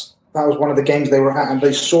scouts, that was one of the games they were at, and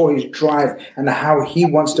they saw his drive and how he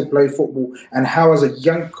wants to play football, and how as a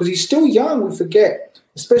young, because he's still young, we forget,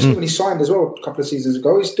 especially when he signed as well a couple of seasons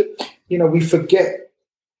ago, he's still, we forget.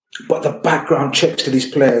 But the background checks to these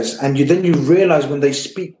players, and then you realize when they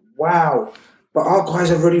speak, wow, but our guys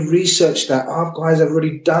have already researched that. Our guys have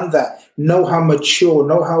already done that. Know how mature,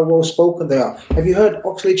 know how well spoken they are. Have you heard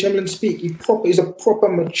Oxlade-Chamberlain speak? He's a proper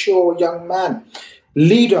mature young man.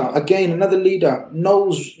 Leader, again, another leader,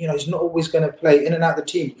 knows, he's not always going to play in and out of the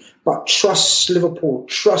team, but trusts Liverpool,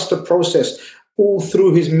 trusts the process. All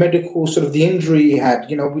through his medical, sort of the injury he had,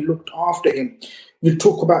 we looked after him. You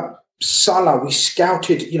talk about Salah, we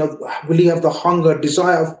scouted, will he have the hunger,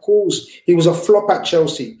 desire? Of course. He was a flop at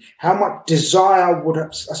Chelsea. How much desire would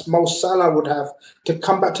Mo Salah would have to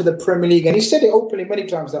come back to the Premier League? And he said it openly many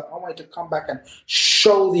times that I wanted to come back and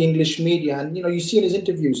show the English media. And, you see in his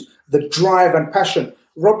interviews, the drive and passion.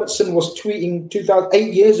 Robertson was tweeting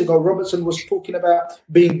 8 years ago, Robertson was talking about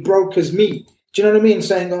being broke as me. Do you know what I mean?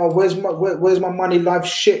 Saying, where's my money? Life's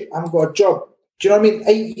shit. I haven't got a job. Do you know what I mean?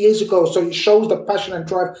 8 years ago. So it shows the passion and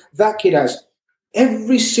drive that kid has.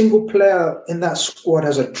 Every single player in that squad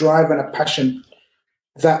has a drive and a passion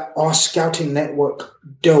that our scouting network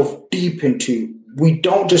delve deep into. We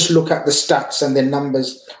don't just look at the stats and the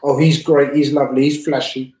numbers. Oh, he's great. He's lovely. He's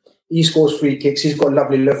flashy. He scores free kicks. He's got a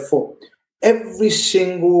lovely left foot.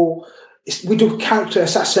 We do character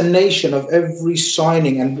assassination of every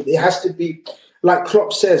signing. And it has to be, like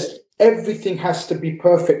Klopp says, everything has to be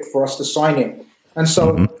perfect for us to sign him. And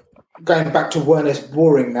so going back to Werner's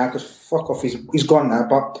boring now, because fuck off, he's gone now.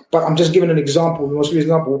 But I'm just giving an example. We must give an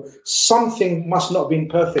example. Something must not have been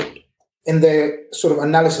perfect in their sort of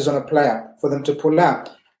analysis on a player for them to pull out.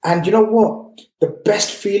 And you know what? The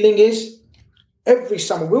best feeling is every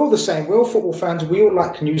summer, we're all the same. We're all football fans. We all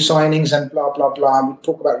like new signings and blah, blah, blah. And we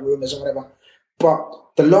talk about rumours and whatever. But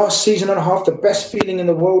the last season and a half, the best feeling in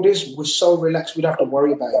the world is we're so relaxed, we don't have to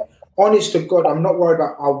worry about it. Honest to God, I'm not worried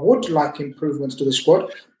about. I would like improvements to the squad,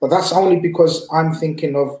 but that's only because I'm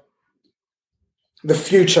thinking of the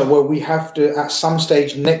future where we have to, at some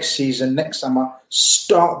stage next season, next summer,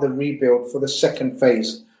 start the rebuild for the second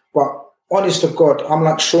phase. But honest to God, I'm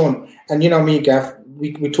like Sean, and you know me, Gav,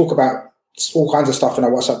 we talk about all kinds of stuff in our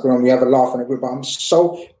WhatsApp group and we have a laugh in a group, but I'm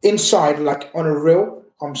so inside, like on a reel,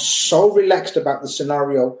 I'm so relaxed about the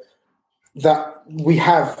scenario that we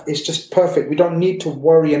have. It's just perfect. We don't need to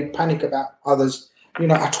worry and panic about others,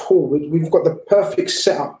 at all. We've got the perfect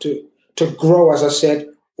setup to grow, as I said,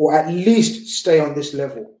 or at least stay on this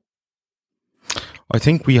level. I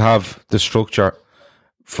think we have the structure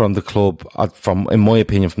from the club, in my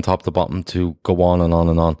opinion, from top to bottom to go on and on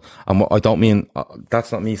and on. And I don't mean,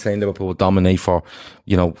 that's not me saying Liverpool will dominate for,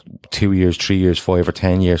 2 years, 3 years, 5 or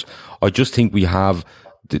 10 years. I just think we have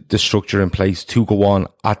the structure in place to go on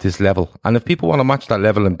at this level. And if people want to match that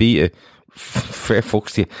level and beat it, fair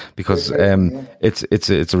fucks to you, because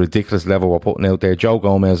it's a ridiculous level we're putting out there. Joe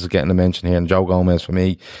Gomez is getting a mention here, and Joe Gomez, for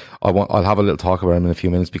me, I'll have a little talk about him in a few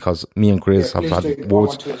minutes, because me and Chris have had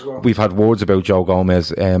words. We've had words about Joe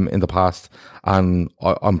Gomez in the past, and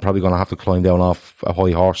I'm probably going to have to climb down off a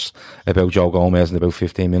high horse about Joe Gomez in about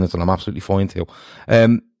 15 minutes, and I'm absolutely fine to.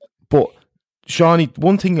 But Shawnee,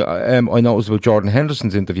 one thing I noticed about Jordan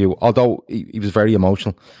Henderson's interview, although he was very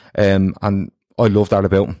emotional, and I love that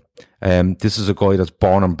about him. This is a guy that's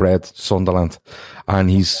born and bred Sunderland, and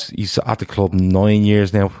he's at the club 9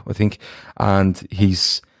 years now, I think, and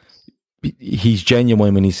he's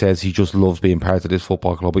genuine when he says he just loves being part of this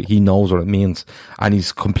football club. He knows what it means, and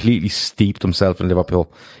he's completely steeped himself in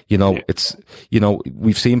Liverpool.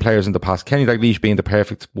 We've seen players in the past, Kenny Dalglish being the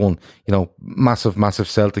perfect one, massive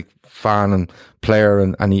Celtic fan and player,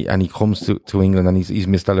 and he comes to England, and he's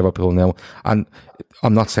Mr. Liverpool now. And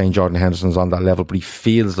I'm not saying Jordan Henderson's on that level, but he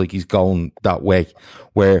feels like he's going that way,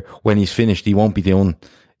 where when he's finished, he won't be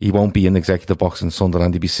in executive box in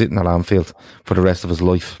Sunderland. He'll be sitting at Anfield for the rest of his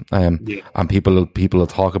life. And people will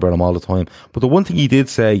talk about him all the time. But the one thing he did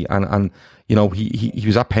say, and he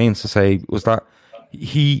was at pains to say, was that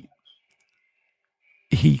he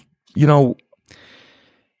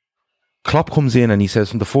Klopp comes in and he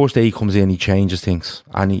says from the first day he comes in, he changes things.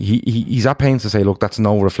 And he's at pains to say, look, that's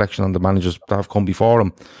no reflection on the managers that have come before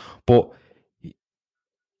him. But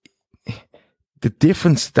the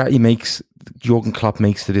difference that Jurgen Klopp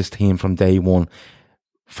makes to this team from day one,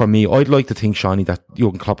 for me, I'd like to think, Shawnee, that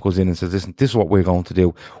Jurgen Klopp goes in and says, listen, this is what we're going to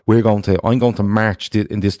do. I'm going to march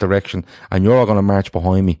in this direction, and you're all going to march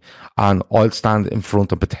behind me, and I'll stand in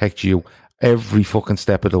front and protect you every fucking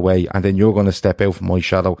step of the way, and then you're going to step out from my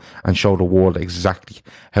shadow and show the world exactly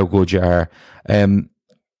how good you are.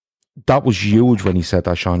 That was huge when he said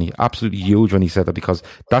that, Shawnee. Absolutely huge when he said that, because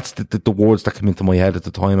that's the words that came into my head at the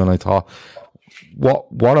time, and I thought,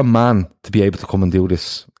 what a man to be able to come and do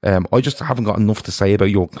this. I just haven't got enough to say about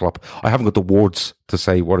Jurgen Klopp. I haven't got the words to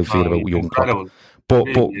say what I feel about Jurgen Klopp.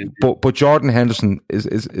 But Jordan Henderson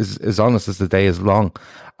is honest as the day is long.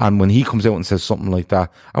 And when he comes out and says something like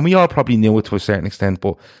that, and we all probably knew it to a certain extent,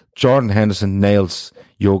 but Jordan Henderson nails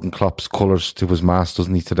Jurgen Klopp's colours to his mast,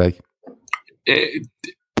 doesn't he, today?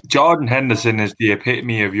 Jordan Henderson is the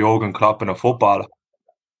epitome of Jurgen Klopp and a footballer.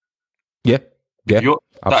 Yeah,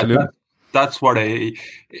 absolutely. That's what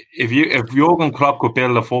if Jurgen Klopp could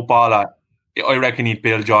build a footballer, I reckon he'd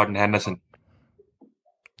build Jordan Henderson.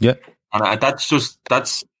 Yeah, And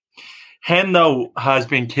that's Hendo has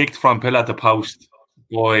been kicked from pillar to post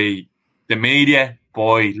by the media,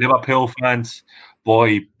 by Liverpool fans,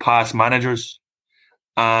 by past managers,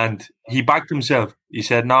 and he backed himself. He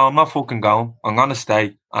said, "No, I'm not fucking going. I'm going to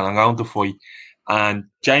stay and I'm going to fight." And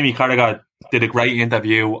Jamie Carragher did a great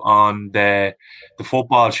interview on the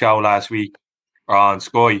football show last week on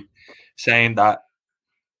Sky, saying that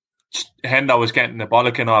Hendo was getting the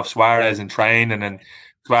bollocking off Suarez in training, and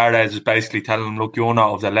Suarez is basically telling him, "Look, you're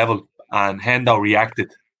not of the level." And Hendo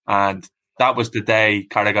reacted, and that was the day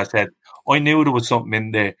Carragher said, "I knew there was something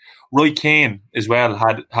in there." Roy Keane as well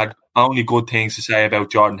had only good things to say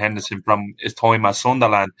about Jordan Henderson from his time at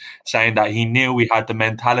Sunderland, saying that he knew he had the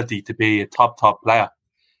mentality to be a top player.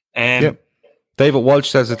 Yep. David Walsh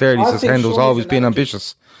says it there. He says Hendo's always been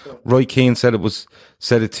ambitious. Roy Keane said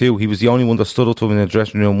it too. He was the only one that stood up to him in the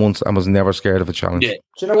dressing room once and was never scared of a challenge. Yeah.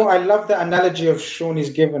 Do you know what? I love the analogy of Shawnee's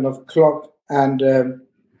given of Klopp and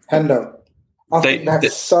Hendo. I think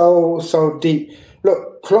that's so deep.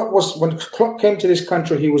 Look, when Klopp came to this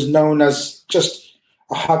country, he was known as just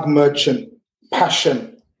a hug merchant,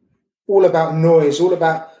 passion, all about noise, all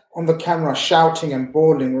about on the camera shouting and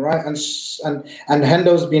bawling, right? And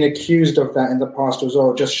Hendo's been accused of that in the past as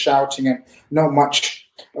well, just shouting and not much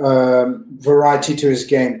variety to his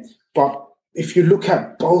game. But if you look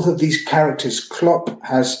at both of these characters, Klopp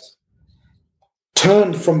has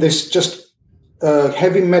turned from this just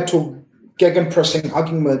heavy metal gegenpressing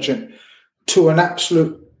hugging merchant to an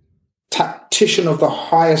absolute tactician of the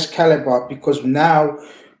highest caliber, because now,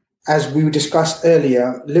 as we discussed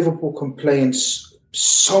earlier, Liverpool can play in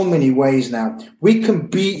so many ways now. We can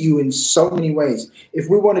beat you in so many ways. If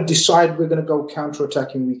we want to decide we're going to go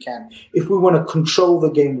counter-attacking, we can. If we want to control the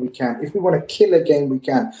game, we can. If we want to kill a game, we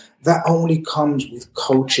can. That only comes with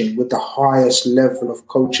coaching, with the highest level of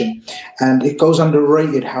coaching. And it goes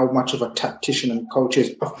underrated how much of a tactician and coach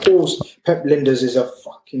is. Of course, Pep Linders is a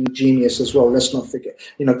fucking genius as well. Let's not forget.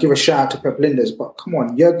 Give a shout out to Pep Linders. But come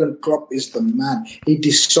on, Jurgen Klopp is the man. He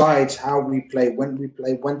decides how we play, when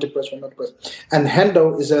to press, when not to press. And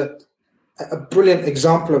Hendo is a brilliant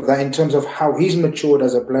example of that in terms of how he's matured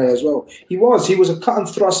as a player as well. He was a cut and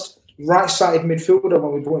thrust right-sided midfielder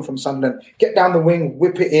when we brought him from Sunderland. Get down the wing,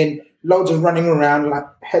 whip it in, loads of running around, like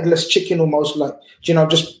headless chicken almost, like,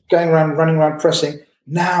 just going around, running around, pressing.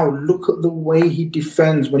 Now, look at the way he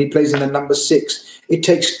defends when he plays in the number 6. It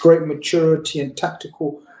takes great maturity and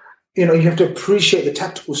tactical. You have to appreciate the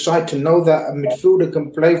tactical side to know that a midfielder can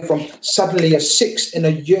play from suddenly a 6 in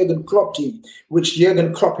a Jurgen Klopp team, which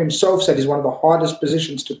Jurgen Klopp himself said is one of the hardest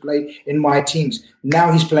positions to play in my teams.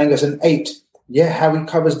 Now he's playing as an 8. Yeah, how he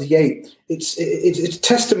covers the 8. It's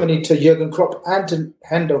testimony to Jurgen Klopp and to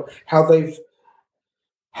Hendo how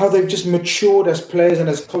they've just matured as players and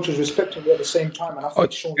as coaches, respectively at the same time. And I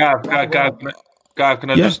think Gav,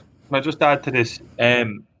 can I just add to this?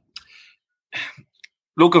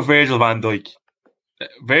 Look at Virgil van Dijk.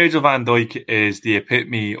 Virgil van Dijk is the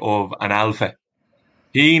epitome of an alpha.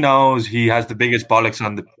 He knows he has the biggest bollocks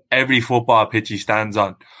on every football pitch he stands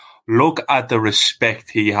on. Look at the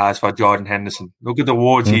respect he has for Jordan Henderson. Look at the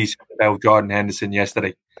words he said about Jordan Henderson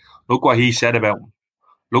yesterday. Look what he said about him.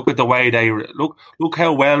 Look at the way look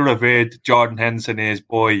how well revered Jordan Henderson is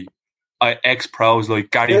by ex-pros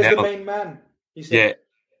like Gary Neville. Here's the main man. He said,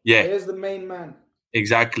 yeah. Here's the main man.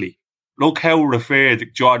 Exactly. Look how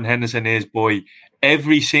revered Jordan Henderson is by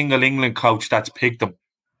every single England coach that's picked him.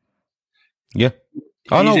 Yeah.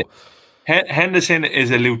 I know. Henderson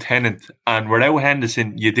is a lieutenant, and without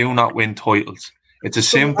Henderson, you do not win titles. It's as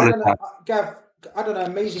simple as that. Gav, I had an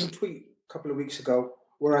amazing tweet a couple of weeks ago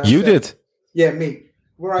where I did? Yeah, me.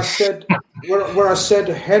 Where I said, where I said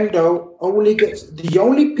Hendo only gets the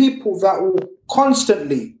only people that will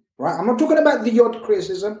constantly, right? I'm not talking about the odd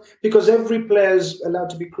criticism because every player is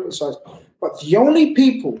allowed to be criticised, but the only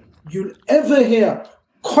people you'll ever hear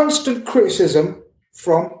constant criticism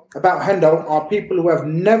from about Hendo are people who have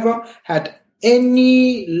never had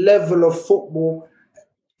any level of football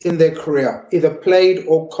in their career, either played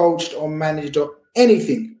or coached or managed or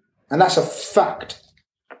anything. And that's a fact.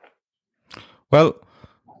 Well,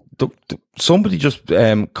 somebody just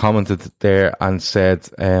commented there and said,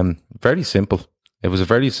 very simple. It was a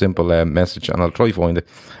very simple message, and I'll try to find it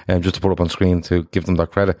just to put up on screen to give them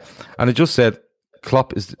that credit. And it just said,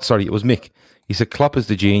 it was Mick. He said, Klopp is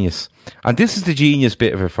the genius. And this is the genius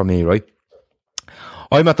bit of it for me, right?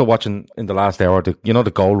 I'm at the watching in the last hour,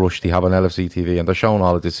 the goal rush they have on LFC TV, and they're showing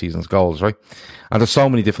all of this season's goals, right? And there's so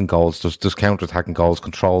many different goals. There's counter-attacking goals,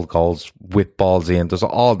 controlled goals, whip balls in. There's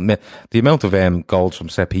the amount of goals from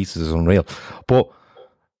set pieces is unreal. But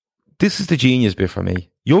this is the genius bit for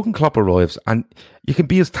me. Jurgen Klopp arrives, and you can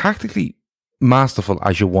be as tactically masterful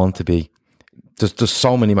as you want to be. There's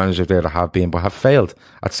so many managers there that have been, but have failed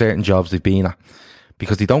at certain jobs they've been at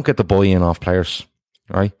because they don't get the buy-in off players,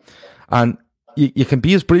 right? And you can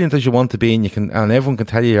be as brilliant as you want to be, and everyone can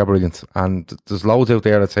tell you you're brilliant. And there's loads out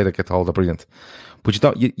there that say they get told they're brilliant, but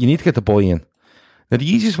you need to get the buy-in. Now, the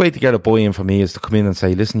easiest way to get a buy-in for me is to come in and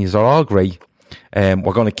say, "Listen, you're all great.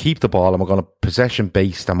 We're going to keep the ball, and we're going to possession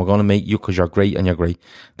based, and we're going to make you because you're great and you're great."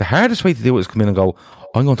 The hardest way to do it is come in and go,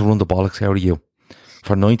 "I'm going to run the bollocks out of you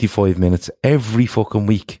for 95 minutes every fucking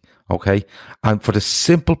week, okay? And for the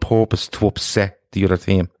simple purpose to upset the other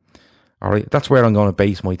team." All right, that's where I'm going to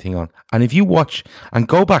base my thing on. And if you watch and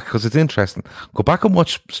go back, because it's interesting, go back and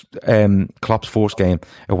watch Klopp's first game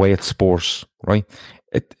away at Spurs, right?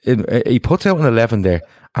 He puts out an 11 there,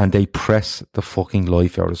 and they press the fucking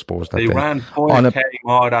life out of Spurs that day. They ran 5K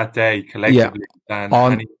more that day collectively than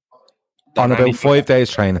on about 5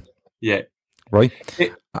 days training. Yeah. Right?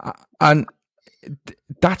 And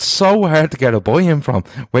that's so hard to get a buy-in from.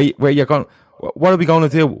 Where you're going, what are we going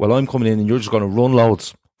to do? Well, I'm coming in and you're just going to run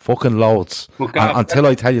loads. Fucking loads. Until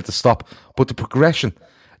I tell you to stop. But the progression,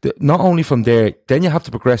 not only from there, then you have to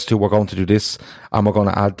progress to, we're going to do this, and we're going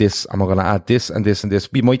to add this, and we're going to add this, and this, and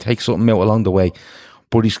this. We might take something out along the way.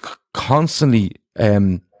 But he's constantly,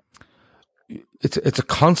 it's a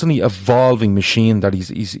constantly evolving machine that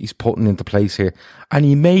he's putting into place here. And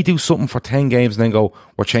he may do something for 10 games and then go,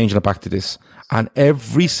 we're changing it back to this. And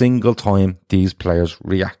every single time these players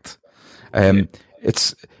react.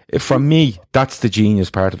 For me, that's the genius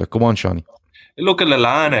part of it. Go on, Shawnee. Look at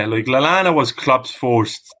Lallana. Like, Lallana was Klopp's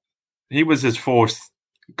first. He was his first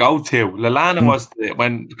go-to. Lallana was,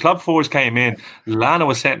 when Klopp first came in, Lallana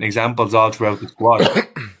was setting examples all throughout the squad.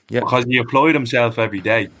 Because he applied himself every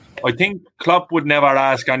day. I think Klopp would never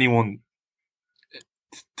ask anyone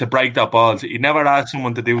to break their balls. He'd never ask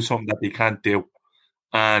someone to do something that they can't do.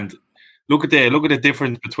 And look at the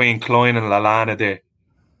difference between Klein and Lallana there.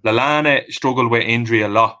 Lallana struggled with injury a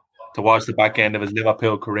lot towards the back end of his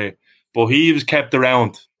Liverpool career. But he was kept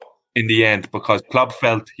around in the end because Klopp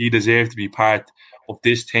felt he deserved to be part of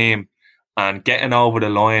this team and getting over the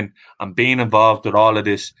line and being involved with all of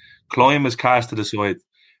this. Klein was cast to the side.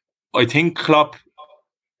 I think Klopp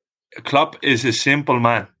is a simple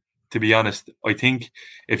man, to be honest. I think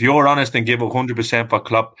if you're honest and give 100% for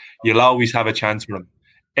Klopp, you'll always have a chance for him.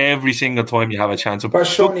 Every single time you have a chance. But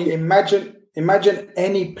Shawnee, imagine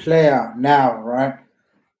any player now, right,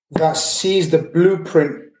 that sees the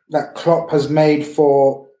blueprint that Klopp has made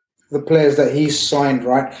for the players that he's signed,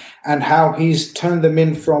 right, and how he's turned them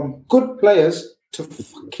in from good players to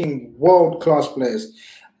fucking world-class players.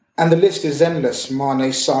 And the list is endless.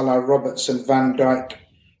 Mane, Salah, Robertson, Van Dijk,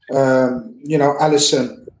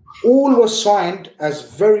 Alisson. All were signed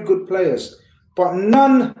as very good players. But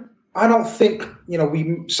none, I don't think,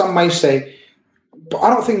 some may say, but I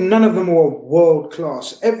don't think none of them were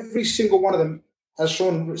world-class. Every single one of them, as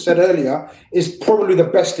Sean said earlier, is probably the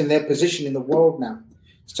best in their position in the world now.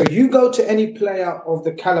 So you go to any player of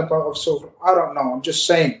the caliber of I don't know, I'm just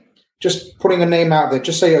saying, just putting a name out there,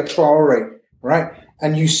 just say a Traore, right?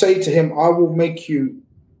 And you say to him, I will make you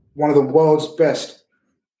one of the world's best.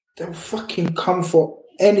 They'll fucking come for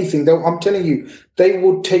anything. I'm telling you, they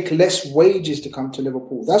would take less wages to come to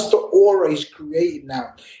Liverpool. That's the aura he's created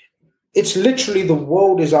now. It's literally the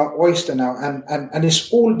world is our oyster now, and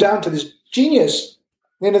it's all down to this genius.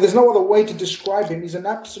 There's no other way to describe him. He's an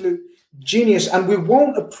absolute genius, and we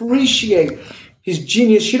won't appreciate his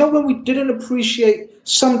genius. When we didn't appreciate,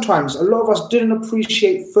 sometimes a lot of us didn't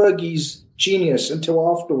appreciate Fergie's genius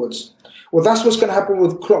until afterwards. Well, that's what's going to happen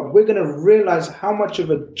with Klopp. We're going to realize how much of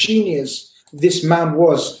a genius this man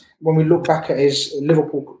was when we look back at his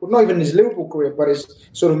Liverpool, well, not even his Liverpool career, but his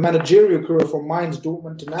sort of managerial career from Mainz,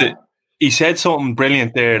 Dortmund to now. He said something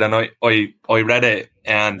brilliant there, and I read it,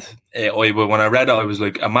 and when I read it, I was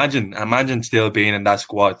like, imagine still being in that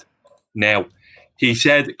squad now. He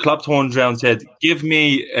said, Klopp turned around and said, give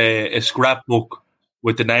me a scrapbook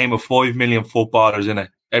with the name of 5 million footballers in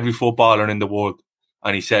it, every footballer in the world.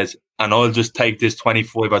 And he says, and I'll just take this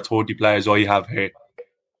 25 or 30 players I have here.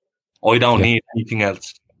 I don't need anything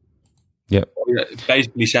else. Yeah.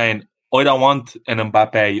 Basically saying, I don't want an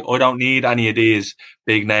Mbappe. I don't need any of these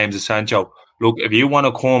big names of Sancho. Look, if you want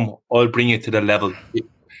to come, I'll bring you to the level.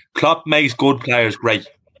 Klopp makes good players great.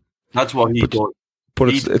 That's what he does. But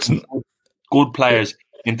it's good players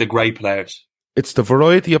into great players. It's the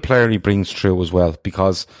variety of player he brings through as well,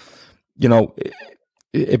 because,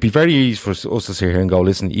 it'd be very easy for us to sit here and go,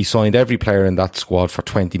 listen, he signed every player in that squad for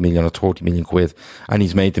 20 million or 30 million quid, and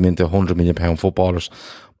he's made them into £100 million footballers.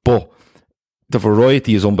 But the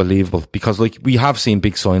variety is unbelievable because, like, we have seen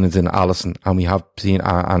big signings in Alisson and we have seen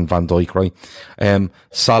and Van Dijk, right?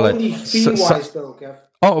 Salah. Only fee-wise, though, Gav.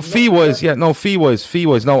 Oh, fee-wise, yeah, no,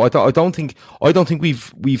 fee-wise. No, I don't think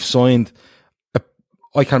we've signed.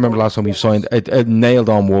 I can't remember the last time we've signed a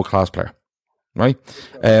nailed-on world-class player, right?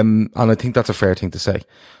 And I think that's a fair thing to say.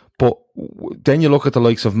 But then you look at the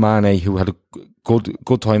likes of Mane, who had a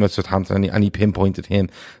good time at Southampton, and he pinpointed him.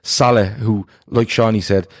 Salah, who, like Shawnee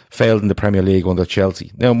said, failed in the Premier League under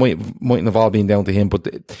Chelsea. Now, mightn't have all been down to him, but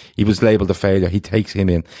he was labelled a failure. He takes him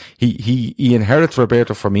in. He inherits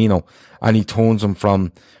Roberto Firmino, and he turns him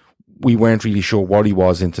from, we weren't really sure what he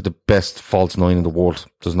was, into the best false nine in the world.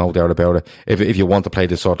 There's no doubt about it. If you want to play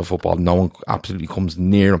this sort of football, no one absolutely comes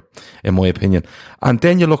near him, in my opinion. And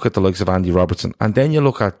then you look at the likes of Andy Robertson, and then you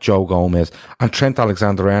look at Joe Gomez and Trent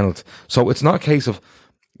Alexander-Arnold. So it's not a case of,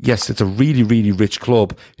 yes, it's a really, really rich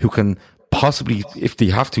club who can possibly, if they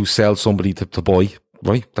have to, sell somebody to buy,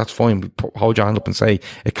 right? That's fine. Hold your hand up and say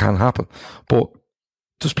it can happen. But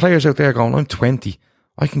there's players out there going, I'm 20.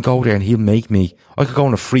 I can go there and he'll make me. I could go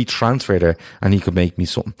on a free transfer there and he could make me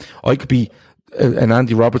something. I could be an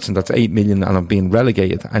Andy Robertson that's 8 million and I'm being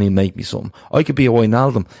relegated and he'll make me something. I could be a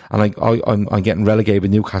Wijnaldum and I'm getting relegated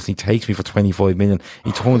with Newcastle. He takes me for 25 million.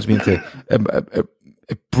 He turns me into a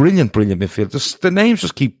brilliant midfield. Just the names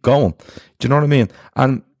just keep going. Do you know what I mean?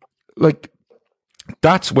 And like,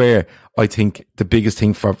 that's where I think the biggest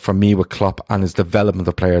thing for me with Klopp and his development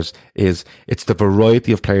of players is it's the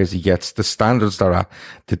variety of players he gets, the standards they're at,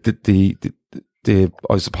 the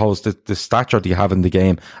I suppose the stature that you have in the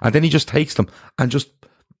game, and then he just takes them and just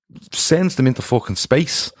sends them into fucking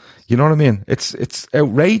space. You know what I mean? It's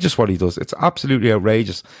outrageous what he does. It's absolutely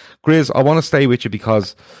outrageous. Grizz, I want to stay with you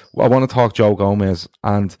because I want to talk Joe Gomez,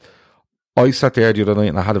 and I sat there the other night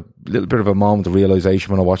and I had a little bit of a moment of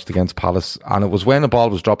realisation when I watched against Palace, and it was when the ball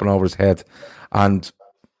was dropping over his head and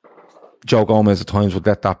Joe Gomez at times would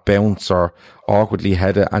let that bounce or awkwardly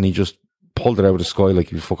head it, and he just pulled it out of the sky like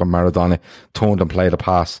he was fucking Maradona, turned and played a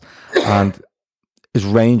pass. And his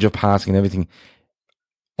range of passing and everything,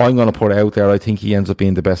 I'm going to put it out there, I think he ends up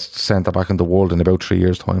being the best centre-back in the world in about 3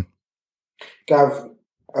 years' time. Gav,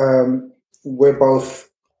 we're both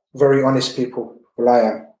very honest people. Well, I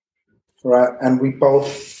am. Right, and we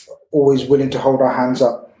both always willing to hold our hands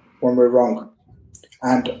up when we're wrong.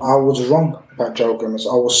 And I was wrong about Joe Gomez.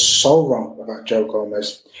 I was so wrong about Joe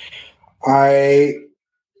Gomez.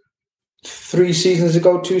 2 seasons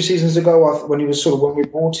ago, when he was when we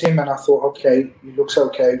bought him, and I thought, okay, he looks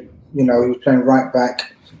okay. You know, he was playing right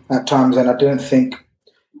back at times, and I didn't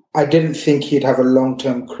think he'd have a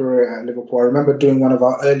long-term career at Liverpool. I remember doing one of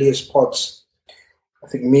our earliest pods. I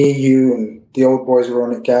think me, you, and the old boys were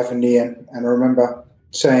on it, Gav and Ian, and I remember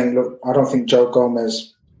saying, look, I don't think Joe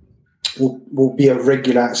Gomez will be a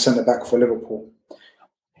regular centre-back for Liverpool.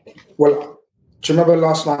 Well, do you remember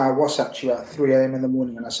last night I WhatsApped you at 3 a.m. in the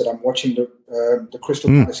morning and I said, I'm watching the Crystal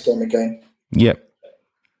Palace game again? Yeah.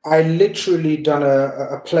 I literally done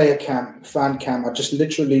a player cam, fan cam. I just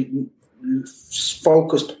literally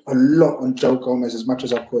focused a lot on Joe Gomez as much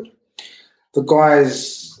as I could. The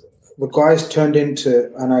guys turned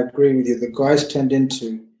into, and I agree with you, the guys turned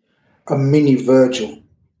into a mini Virgil.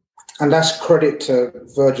 And that's credit to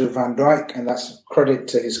Virgil van Dijk, and that's credit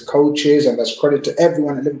to his coaches, and that's credit to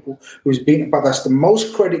everyone at Liverpool who's been, but that's the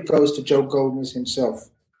most credit goes to Joe Gomez himself.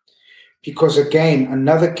 Because again,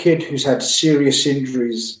 another kid who's had serious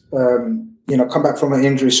injuries, come back from an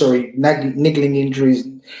injury, niggling injuries,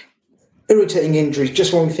 irritating injuries,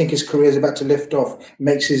 just when we think his career is about to lift off,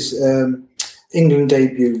 makes his England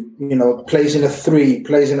debut, plays in a 3,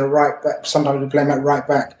 plays in a right back. Sometimes we play him at right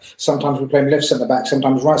back. Sometimes we play him left centre back.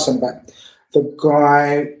 Sometimes right centre back. The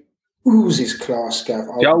guy oozes class, Gav.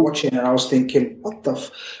 I was watching and I was thinking, what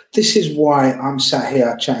the this is why I'm sat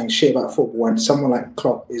here chatting shit about football, and someone like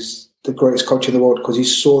Klopp is the greatest coach in the world, because he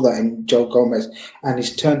saw that in Joe Gomez and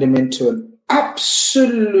he's turned him into an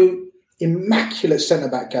absolute immaculate centre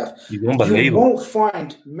back, Gav. He's unbelievable. You won't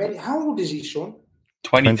find many. How old is he, Sean?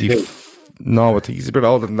 22. No, I think he's a bit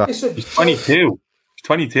older than that. He's 22. He's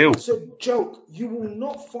 22. It's a joke. You will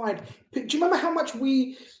not find... Do you remember how much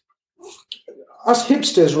us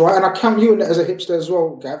hipsters, right? And I count you in as a hipster as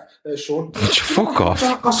well, Gav, Sean. Fuck off.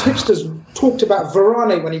 Us hipsters talked about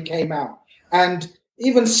Varane when he came out. And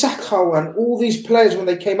even Sakho and all these players when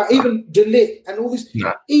they came out. Even De Ligt and all these...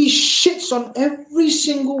 Nah. He shits on every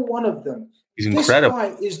single one of them. He's incredible.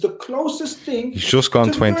 This guy is the closest thing... He's just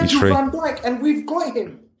gone 23. Van Dijk, and we've got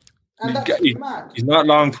him. And that's mad. He's not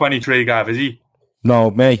long 23, Gav, is he? No,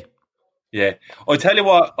 May. Yeah. I'll tell you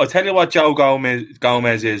what Joe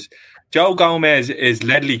Gomez is. Joe Gomez is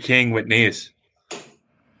Ledley King with knees.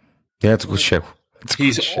 Yeah, it's a good show.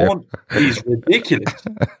 He's ridiculous.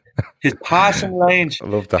 His passing range, I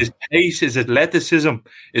love that. his pace, his athleticism,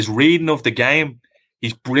 his reading of the game.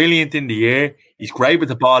 He's brilliant in the air. He's great with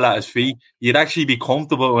the ball at his feet. You'd actually be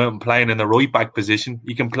comfortable with him playing in the right back position.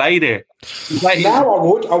 He can play there. Now I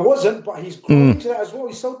would. I wasn't, but he's growing to that as well.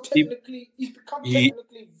 He's so technically. He's become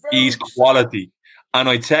technically very. He's quality, and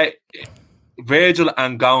I'd say Virgil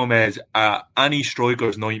and Gomez are any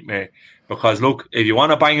striker's nightmare. Because look, if you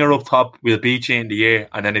want to bang her up top, we'll beat you in the air,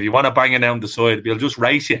 and then if you want to bang her down the side, we'll just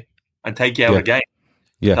race you and take you out of the game.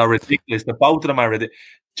 Yeah, they're ridiculous. The both of them are ridiculous.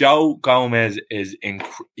 Joe Gomez is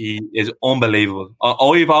unbelievable.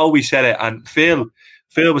 I've always said it, and Phil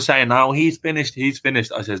was saying, "No, he's finished. He's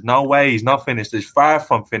finished." I says, "No way, he's not finished. He's far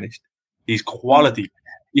from finished. He's quality."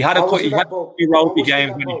 He had a couple ropey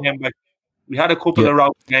games when he came back. We had a couple of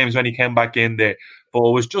ropey games when he came back in there, but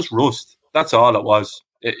it was just rust. That's all it was.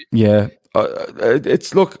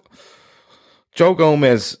 It's look, Joe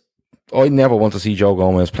Gomez. I never want to see Joe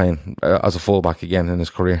Gomez playing as a fullback again in his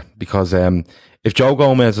career, because if Joe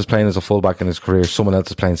Gomez is playing as a fullback in his career, someone else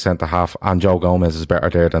is playing centre half, and Joe Gomez is better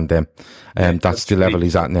there than them. That's the level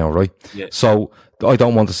he's at now, right? Yeah. So I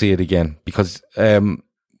don't want to see it again, because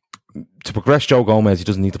to progress Joe Gomez, he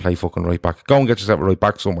doesn't need to play fucking right back. Go and get yourself a right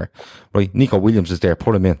back somewhere, right? Nico Williams is there,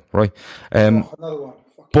 put him in, right? Another one.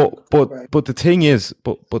 But the thing is,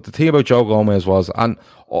 but the thing about Joe Gomez was, and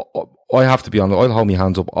I have to be honest, I'll hold my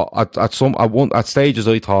hands up. At stages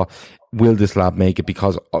I thought, will this lad make it?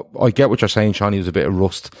 Because I get what you're saying, Sean. He was a bit of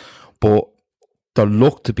rust, but there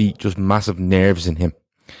looked to be just massive nerves in him,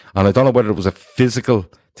 and I don't know whether it was a physical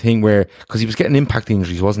thing where, because he was getting impact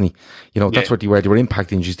injuries, wasn't he? You know, that's what they were. They were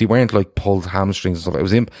impact injuries. They weren't like pulled hamstrings and stuff. It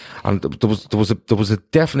was him, and there was a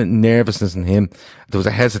definite nervousness in him. There was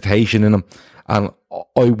a hesitation in him, and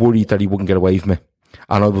I worried that he wouldn't get away from it.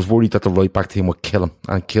 And I was worried that the right back team would kill him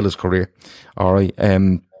and kill his career. All right.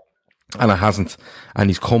 And it hasn't. And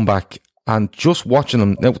he's come back, and just watching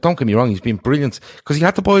him now, don't get me wrong, he's been brilliant, because he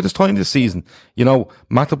had to bide his time this season. You know,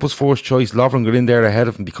 Matip was first choice. Lovren got in there ahead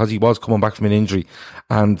of him because he was coming back from an injury.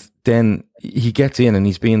 And then he gets in and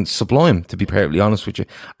he's been sublime, to be perfectly honest with you.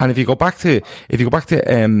 And if you go back to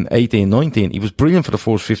 18, 19, he was brilliant for the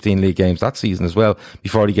first 15 league games that season as well,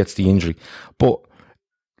 before he gets the injury. But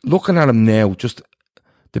looking at him now, just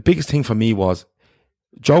the biggest thing for me was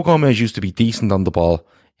Joe Gomez used to be decent on the ball,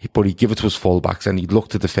 but he'd give it to his fullbacks and he'd look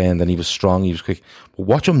to defend, and he was strong, he was quick. But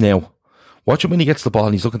watch him now. Watch him when he gets the ball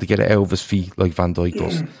and he's looking to get it out of his feet like Van Dijk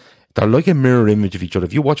does. They're like a mirror image of each other.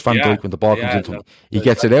 If you watch Van Dijk when the ball comes into him, he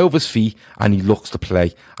gets it out of his feet and he looks to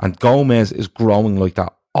play. And Gomez is growing like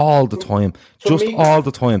that all the time, all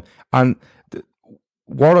the time. And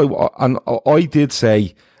I did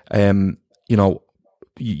say, you know,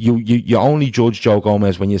 you only judge Joe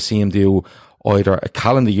Gomez when you see him do either a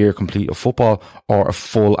calendar year complete of football or a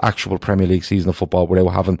full actual Premier League season of football without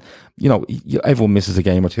having, you know, everyone misses a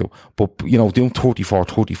game or two, but, you know, doing 34,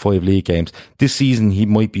 35 league games. This season he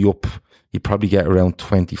might be up, he'd probably get around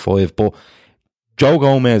 25, but Joe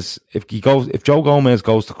Gomez, if Joe Gomez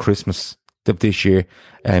goes to Christmas of this year,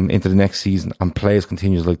 into the next season, and plays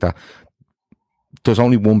continues like that, there's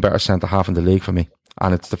only one better centre half in the league for me,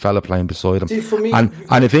 and it's the fella playing beside him. See, for me,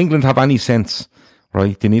 and if England have any sense,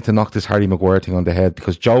 right, they need to knock this Harry Maguire thing on the head,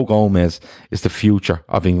 because Joe Gomez is the future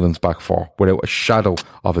of England's back four, without a shadow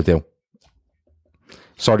of a doubt.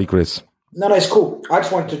 Sorry, Chris. No, it's cool. I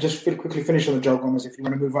just wanted to just quickly finish on the Joe Gomez if you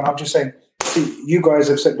want to move on. I'm just saying, see, you guys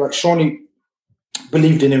have said, like, Shawnee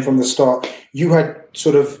believed in him from the start. You had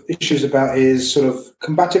sort of issues about his sort of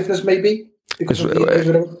combativeness, maybe? Because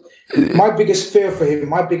my biggest fear for him,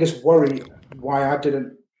 my biggest worry, why I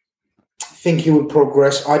didn't think he would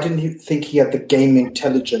progress, I didn't think he had the game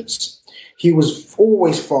intelligence. He was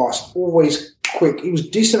always fast, always quick. He was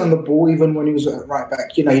decent on the ball even when he was at right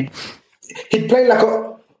back. You know, he'd play like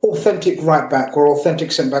an authentic right back or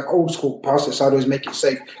authentic centre back, old school passes, sideways, make it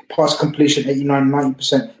safe, pass completion 89,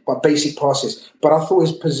 90%, but basic passes. But I thought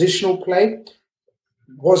his positional play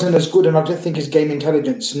wasn't as good, and I didn't think his game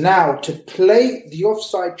intelligence. Now, to play the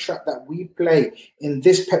offside trap that we play in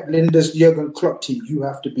this Pep Lijnders Jurgen Klopp team, you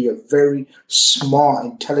have to be a very smart,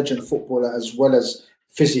 intelligent footballer as well as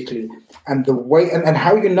physically. And the way and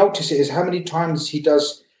how you notice it is how many times he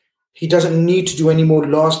doesn't need to do any more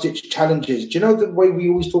last-ditch challenges. Do you know the way we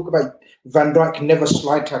always talk about Van Dijk never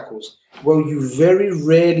slide tackles? Well, you very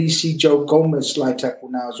rarely see Joe Gomez slide tackle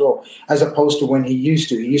now as well, as opposed to when he used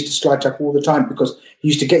to. He used to slide tackle all the time because he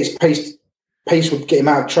used to get his pace would get him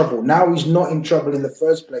out of trouble. Now he's not in trouble in the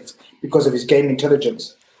first place because of his game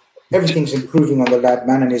intelligence. Everything's improving on the lad,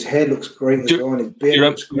 man, and his hair looks great as well, and his beard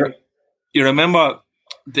looks great. You remember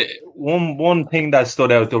one thing that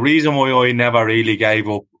stood out, the reason why I never really gave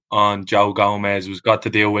up on Joe Gomez was got to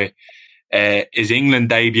deal with his England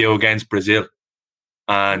debut against Brazil.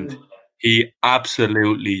 And he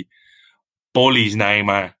absolutely bullies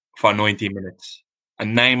Neymar for 90 minutes.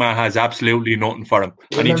 And Neymar has absolutely nothing for him.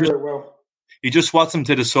 And he just swats him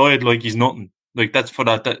to the side like he's nothing. Like, that's for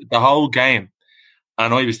the whole game.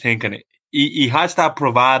 And I was thinking, he has that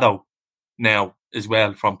bravado now as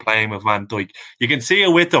well from playing with Van Dijk. You can see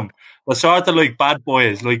it with them. They're sort of like bad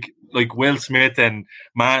boys, like Will Smith and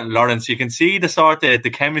Martin Lawrence. You can see the sort of the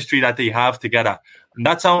chemistry that they have together. And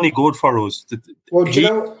that's only good for us. Well, do you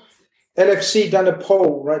know, LFC done a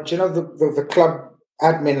poll, right? Do you know the club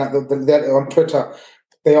admin on Twitter?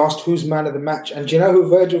 They asked who's man of the match, and do you know who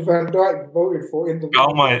Virgil van Dijk voted for in the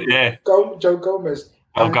Joe Gomez.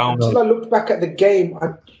 Until I looked back at the game,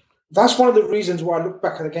 that's one of the reasons why I looked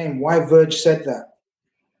back at the game, why Virg said that.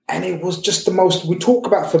 And it was just the most... We talk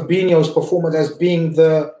about Fabinho's performance as being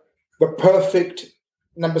the perfect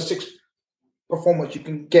number 6 performance you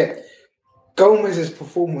can get. Gomez's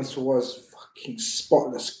performance was fucking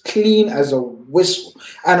spotless, clean as a whistle.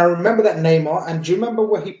 And I remember that Neymar, and do you remember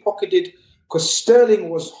where he pocketed... Because Sterling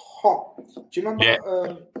was hot. Do you remember? Yeah.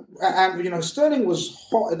 And, Sterling was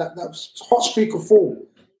hot in that hot streak of form.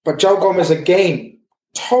 But Joe Gomez, again,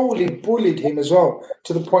 totally bullied him as well,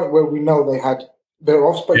 to the point where we know they had better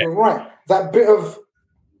offs. But you're right. That bit of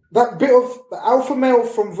the alpha male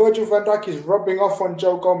from Virgil van Dijk is rubbing off on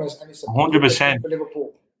Joe Gomez. And it's 100% for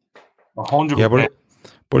Liverpool. 100%. Yeah,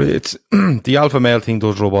 but it's the alpha male thing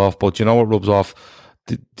does rub off. But you know what rubs off?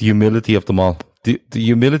 The humility of them all. The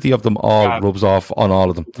humility of them all rubs off on all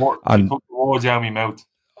of them. And put the words out of my mouth.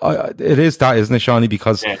 It is that, isn't it, Shawnee?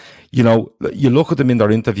 Because, you look at them in their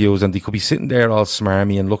interviews and they could be sitting there all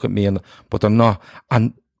smarmy and look at me, but they're not.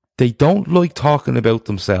 And they don't like talking about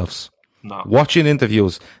themselves. No. Watching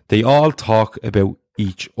interviews, they all talk about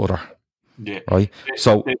each other. Yeah. Right?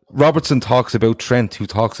 So Robertson talks about Trent, who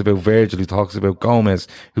talks about Virgil, who talks about Gomez,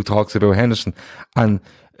 who talks about Henderson. And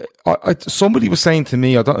somebody was saying to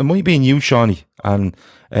me, it might be in you, Shawnee, and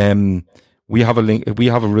we have a link. We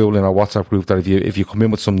have a rule in our WhatsApp group that if you come in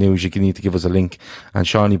with some news, you need to give us a link. And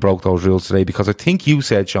Shawnee broke those rules today because I think you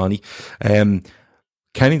said, Shawnee, Kenny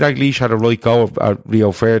Dalglish had a right go at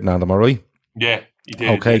Rio Ferdinand. Am I right? Yeah, he did.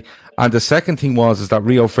 Okay. And the second thing is that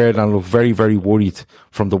Rio Ferdinand looked very, very worried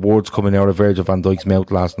from the words coming out of Virgil van Dijk's mouth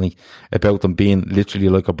last night about them being literally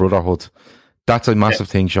like a brotherhood. That's a massive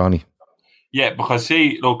thing, Shawnee. Yeah, because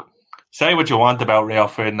say what you want about Rio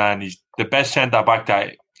Ferdinand. He's the best centre-back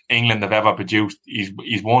that England have ever produced.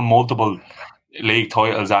 He's won multiple league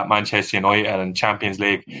titles at Manchester United and Champions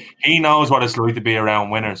League. He knows what it's like to be around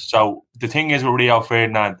winners. So the thing is with Rio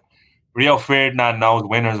Ferdinand knows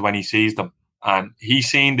winners when he sees them. And he's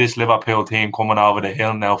seen this Liverpool team coming over the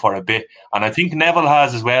hill now for a bit. And I think Neville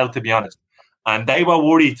has as well, to be honest. And they were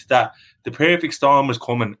worried that the perfect storm was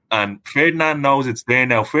coming, and Ferdinand knows it's there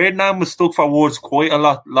now. Ferdinand was stuck for words quite a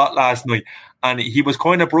lot last night, and he was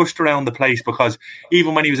kind of brushed around the place because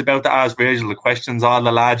even when he was about to ask Virgil the questions, all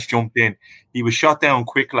the lads jumped in. He was shot down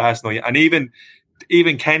quick last night, and even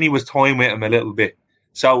Kenny was toying with him a little bit.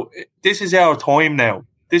 So this is our time now.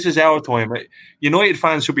 This is our time. United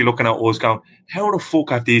fans should be looking at us going, how the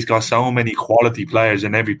fuck have these got so many quality players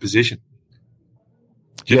in every position?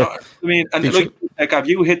 Do you know what I mean? And like, have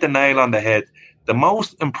you hit the nail on the head? The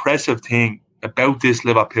most impressive thing about this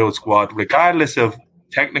Liverpool squad, regardless of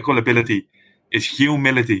technical ability, is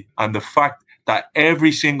humility and the fact that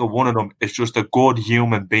every single one of them is just a good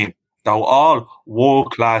human being. They're all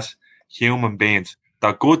world-class human beings.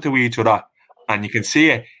 They're good to each other. And you can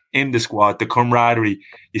see it in the squad, the camaraderie.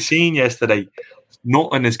 You seen yesterday,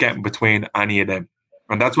 nothing is getting between any of them.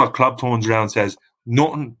 And that's what Klopp turns around and says,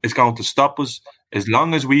 nothing is going to stop us. As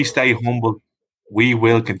long as we stay humble, we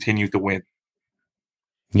will continue to win.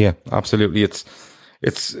 Yeah, absolutely. It's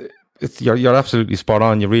you're absolutely spot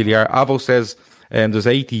on. You really are. Avo says there's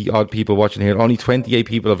 80 odd people watching here. Only 28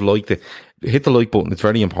 people have liked it. Hit the like button. It's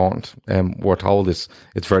very important. We're told it's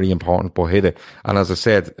very important, but hit it. And as I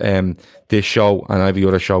said, this show and every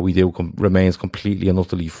other show we do remains completely and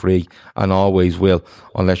utterly free and always will,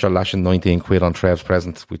 unless you're lashing 19 quid on Trev's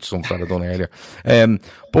present, which some fella done earlier.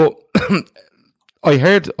 But I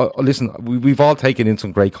heard, listen, we've all taken in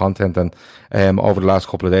some great content and over the last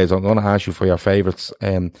couple of days. I'm going to ask you for your favourites.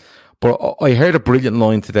 But I heard a brilliant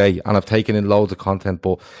line today, and I've taken in loads of content,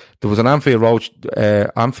 but there was an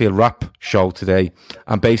Anfield rap show today,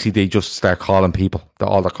 and basically they just start calling people,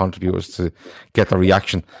 all the contributors, to get the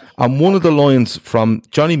reaction. And one of the lines from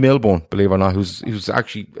Johnny Milburn, believe it or not, who's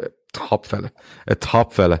actually top fella.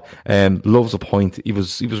 Loves a point. He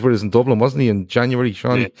was with us in Dublin, wasn't he, in January,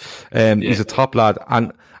 Sean? He's a top lad.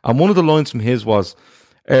 And one of the lines from his was,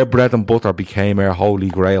 "Our bread and butter became our holy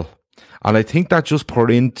grail." And I think that just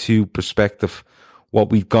put into perspective what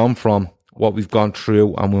we've gone from, what we've gone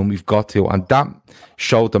through, and when we've got to. And that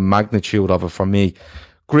showed the magnitude of it for me.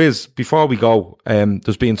 Grizz, before we go,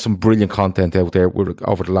 there's been some brilliant content out there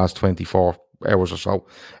over the last 24 hours or so.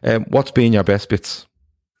 What's been your best bits?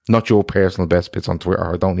 Not your personal best bits on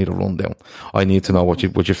Twitter. I don't need a rundown. I need to know what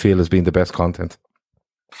you feel has been the best content.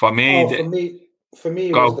 For me, go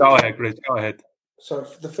ahead, Grizz. Go ahead. So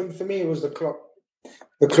for me, it was the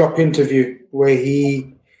Klopp interview where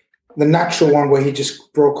the natural one where he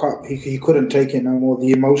just broke up. He couldn't take it no more.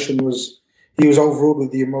 The emotion was. He was overruled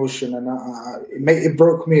with the emotion, and it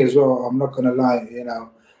broke me as well. I'm not gonna lie,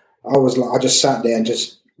 I just sat there and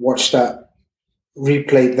just watched that,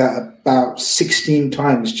 replayed that about 16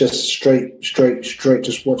 times, just straight,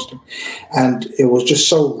 just watched it, and it was just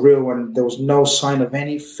so real, and there was no sign of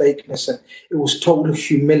any fakeness, and it was total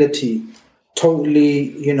humility,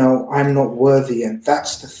 totally, I'm not worthy, and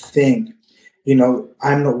that's the thing.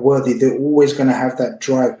 I'm not worthy. They're always going to have that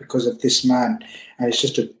drive because of this man. And it's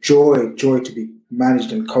just a joy to be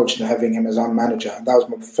managed and coached and having him as our manager. And that was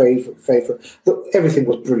my favorite. Everything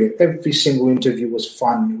was brilliant. Every single interview was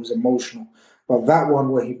fun. It was emotional. But that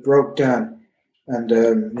one where he broke down and,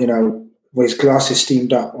 where his glasses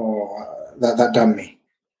steamed up, that done me.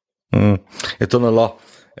 It done a lot.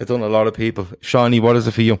 It done a lot of people. Shawnee, what is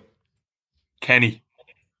it for you? Kenny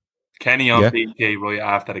on BT right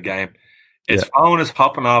after the game. His phone is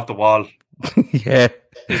popping off the wall. Yeah,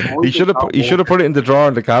 he should have put it in the drawer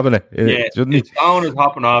in the cabinet. Shouldn't he? His phone is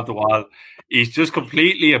hopping off the wall. He's just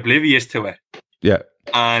completely oblivious to it. Yeah,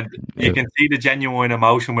 and you can see the genuine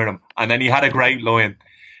emotion with him. And then he had a great line.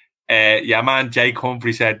 Man, Jake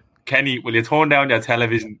Humphrey said, "Kenny, will you turn down your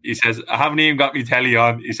television?" He says, "I haven't even got my telly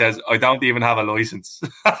on." He says, "I don't even have a license."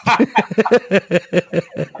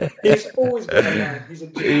 He's always been a man.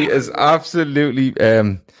 He is absolutely.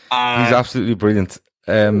 He's absolutely brilliant.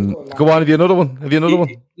 Go on, have you another one?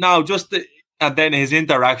 No, and then his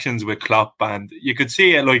interactions with Klopp, and you could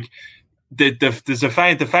see it like there's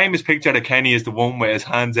the famous picture of Kenny is the one with his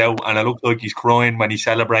hands out, and it looks like he's crying when he's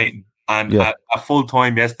celebrating. And at full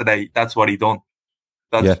time yesterday, that's what he done.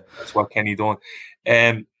 That's what Kenny done.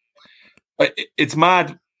 It's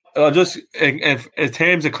mad. Just in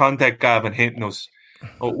terms of contact, Gavin hitting us.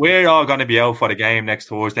 We're all going to be out for the game next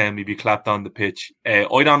Thursday and we'll be clapped on the pitch. I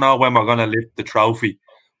don't know when we're going to lift the trophy,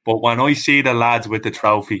 but when I see the lads with the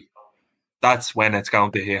trophy, that's when it's going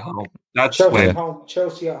to hit home. That's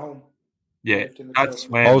Chelsea at home. Yeah, that's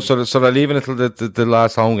when. Oh, so they're leaving it till the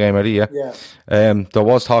last home game, already, yeah? Yeah. There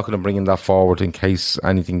was talking of bringing that forward in case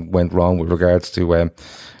anything went wrong with regards to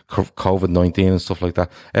COVID-19 and stuff like that.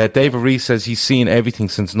 David Rees says he's seen everything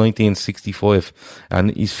since 1965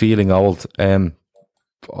 and he's feeling old.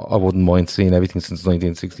 I wouldn't mind seeing everything since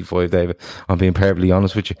 1965, David. I'm being perfectly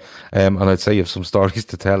honest with you. And I'd say you have some stories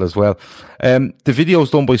to tell as well. The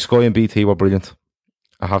videos done by Sky and BT were brilliant.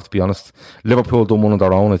 I have to be honest. Liverpool done one of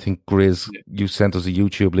their own. I think Grizz, you sent us a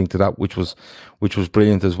YouTube link to that, which was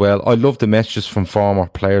brilliant as well. I love the messages from former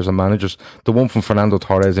players and managers. The one from Fernando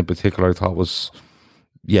Torres in particular, I thought was,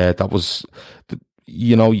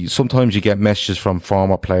 sometimes you get messages from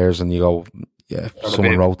former players and you go,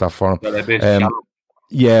 someone wrote that for him.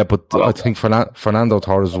 Yeah, but I think Fernando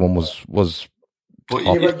Torres' one was top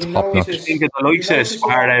notch. I think the likes of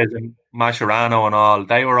Suarez and Mascherano and all,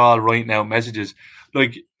 they were all writing out messages.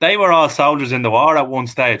 Like, they were all soldiers in the war at one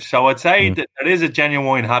stage. So I'd say that there is a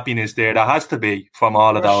genuine happiness there. There has to be from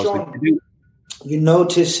all of those. Sean, you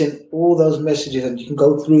notice in all those messages, and you can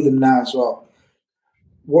go through them now as well,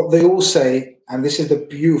 what they all say, and this is the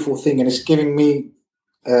beautiful thing, and it's giving me,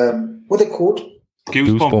 what are they called?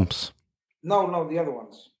 Goosebumps. No, the other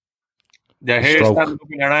ones. Their hair standing up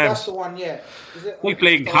in their arms. That's the one, yeah. We're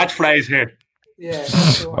playing catchphrase here. Yeah.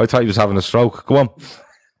 I thought he was having a stroke. Go on.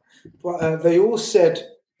 But they all said,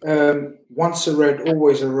 once a red,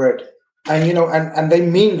 always a red. And, and they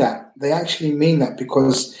mean that. They actually mean that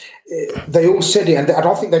because they all said it. And I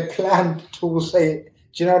don't think they planned to all say it.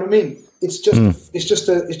 Do you know what I mean? It's just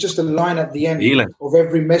a line at the end of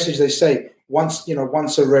every message they say. Once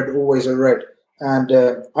a red, always a red. And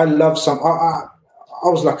I love I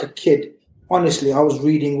was like a kid. Honestly, I was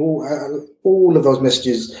reading all of those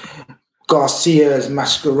messages. Garcia's,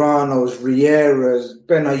 Mascherano's, Riera's,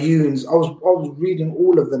 Benayoun's. I was reading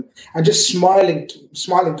all of them and just smiling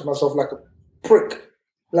to myself like a prick,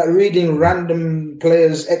 like reading random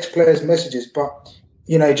players, ex-players' messages. But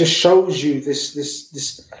it just shows you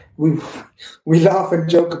this. We laugh and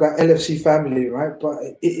joke about LFC family, right? But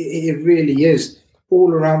it really is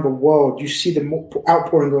all around the world. You see the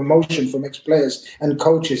outpouring of emotion from ex-players and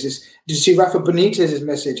coaches. Did you see Rafa Benitez's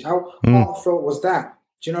message? How heartfelt was that?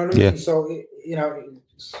 Do you know what I mean? So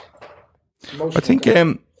it's I think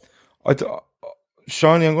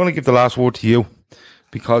Shawnee, I'm going to give the last word to you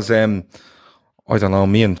because I don't know,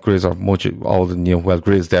 me and Grizz are much older than you. Well,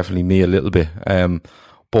 Grizz definitely, me a little bit.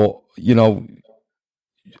 But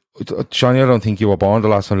Shawnee, I don't think you were born the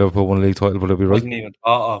last time Liverpool won a league title. Would I be right? Wasn't even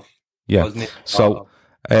thought of. Yeah. So,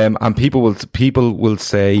 and people will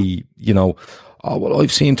say, oh, well,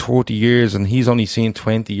 I've seen 30 years and he's only seen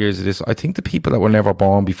 20 years of this. I think the people that were never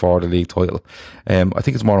born before the league title, I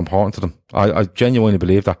think it's more important to them. I genuinely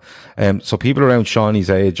believe that. So people around Shawnee's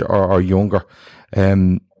age or younger,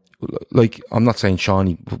 like, I'm not saying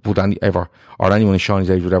Shawnee would anyone in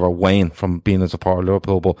Shawnee's age would ever wane from being a supporter of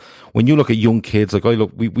Liverpool, but when you look at young kids, like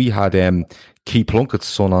we had Keith Plunkett's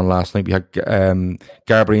son on last night. We had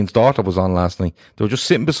Gabriel's daughter was on last night. They were just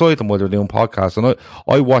sitting beside them while they were doing podcasts, and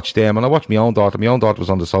I watched them, and I watched my own daughter. My own daughter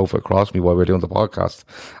was on the sofa across me while we were doing the podcast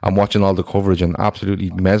and watching all the coverage and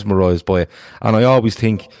absolutely mesmerised by it. And I always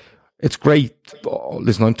think it's great.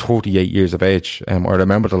 Listen, I'm 38 years of age. I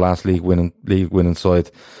remember the last league winning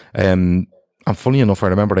side. And funny enough, I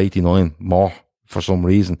remember 89 more for some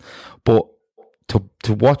reason. But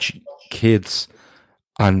to watch kids,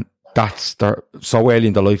 and that's so early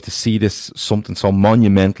in their life, to see this something so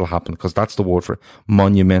monumental happen, because that's the word for it,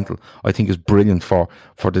 monumental, I think is brilliant for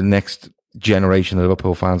the next generation of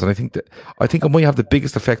Liverpool fans. And I think it might have the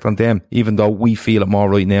biggest effect on them, even though we feel it more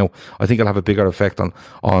right now. I think it'll have a bigger effect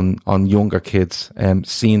on younger kids,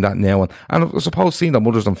 seeing that now, and I suppose seeing their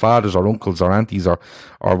mothers and fathers or uncles or aunties or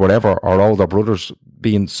whatever, or older brothers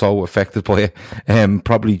being so affected by it,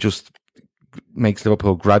 probably just makes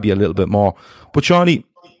Liverpool grab you a little bit more. But Shawnee,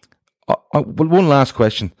 well, one last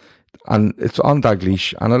question, and it's on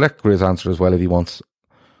Dalglish, and I'll let Grizz answer as well if he wants.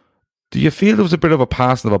 Do you feel there was a bit of a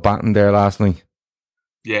passing of a baton there last night?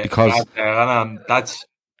 Yeah, because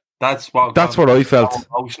that's what I felt.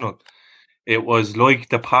 Emotional. It was like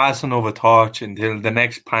the passing of a torch until the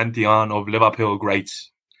next pantheon of Liverpool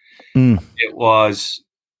greats. It was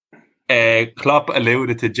Klopp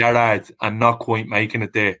alluded to Gerrard and not quite making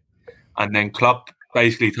it there, and then Klopp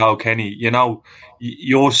basically told Kenny,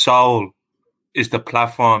 your soul is the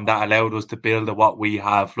platform that allowed us to build what we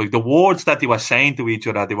have. Like, the words that they were saying to each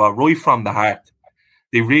other, they were right from the heart.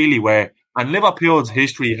 They really were. And Liverpool's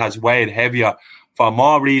history has weighed heavier for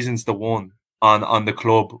more reasons than one on the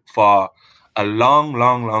club for a long,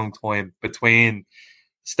 long, long time, between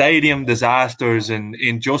stadium disasters and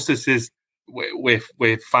injustices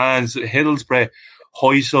with fans, Hillsborough,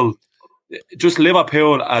 Heysel, just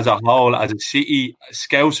Liverpool as a whole, as a city,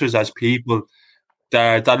 Scousers as people,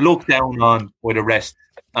 they're looked down on by the rest,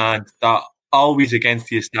 and they're always against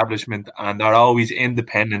the establishment, and they're always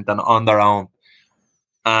independent and on their own.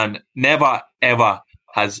 And never, ever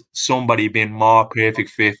has somebody been more perfect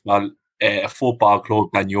fit for a football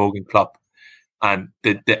club than Jurgen Klopp. And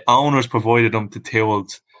the owners provided them the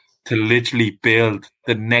tools to literally build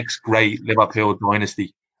the next great Liverpool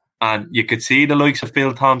dynasty. And you could see the likes of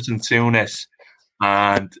Phil Thompson, Souness,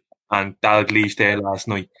 and Dalglish there last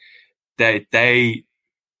night. They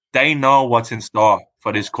know what's in store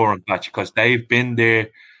for this current patch, because they've been there,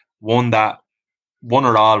 won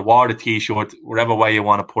it all, wore the T-shirt, whatever way you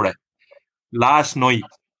want to put it. Last night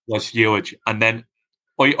was huge. And then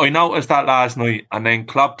I noticed that last night, and then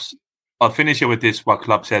I'll finish it with this, what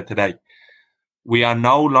Klopp said today. We are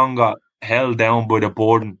no longer held down by the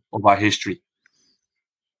burden of our history.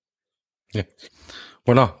 Yeah,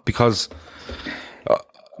 we're not, because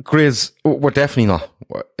Grizz, we're definitely not.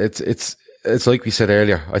 It's like we said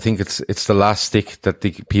earlier. I think it's the last stick that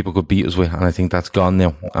the people could beat us with, and I think that's gone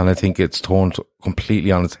now. And I think it's turned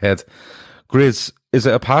completely on its head. Grizz, is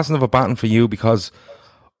it a passing of a baton for you? Because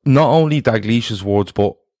not only Dalglish's words,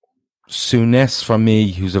 but Souness, for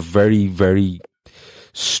me, who's a very, very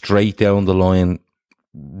straight down the line,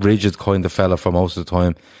 rigid kind of fella for most of the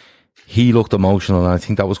time, he looked emotional, and I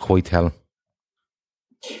think that was quite telling.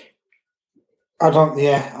 I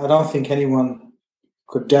don't think anyone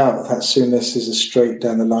could doubt that Souness is a straight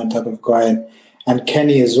down the line type of guy, and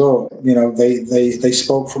Kenny as well. They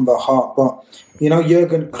spoke from the heart. But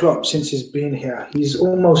Jurgen Klopp, since he's been here, he's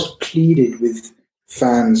almost pleaded with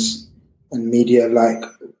fans and media like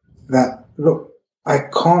that. Look, I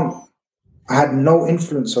had no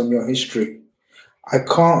influence on your history. I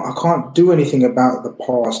can't do anything about the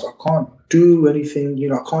past. I can't do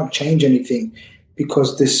anything. I can't change anything,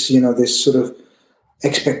 because this sort of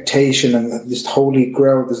expectation and this holy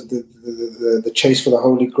grail, the chase for the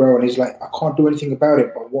holy grail. And he's like, I can't do anything about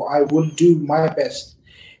it. But what I will do my best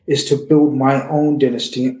is to build my own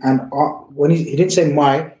dynasty. And when he didn't say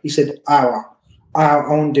my, he said our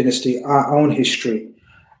own dynasty, our own history.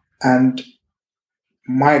 And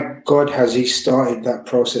my God, has he started that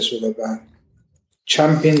process with a bang.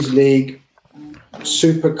 Champions League,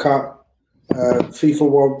 Super Cup, FIFA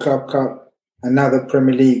World Club Cup, and now the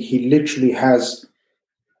Premier League. He literally has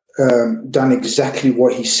done exactly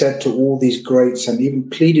what he said to all these greats, and even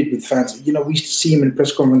pleaded with fans. You know, we used to see him in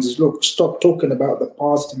press conferences, look, stop talking about the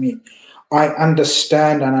past to me. I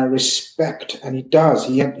understand and I respect, and he does.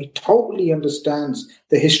 He totally understands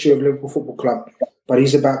the history of Liverpool Football Club, but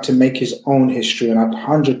he's about to make his own history, and I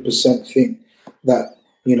 100% think that,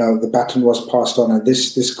 you know, the baton was passed on, and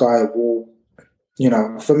this guy will, you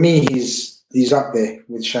know, for me, he's up there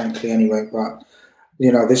with Shankly anyway, but,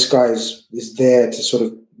 you know, this guy is there to sort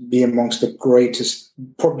of be amongst the greatest,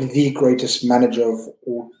 probably the greatest manager of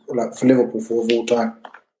all, like, for Liverpool of all time.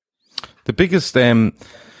 The biggest thing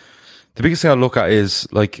I look at is,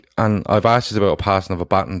 like, and I've asked you about a passing of a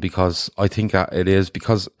baton because I think it is,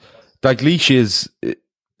 because Dalglish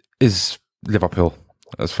is Liverpool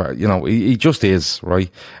as far, you know, he just is, right?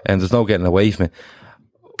 And there's no getting away from it.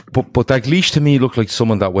 But Dalglish to me looked like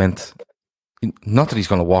someone that went, not that he's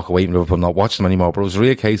going to walk away from Liverpool and not watch them anymore, but it was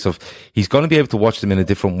really a case of he's going to be able to watch them in a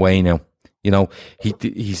different way now. You know,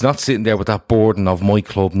 he's not sitting there with that burden of my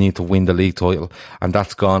club need to win the league title, and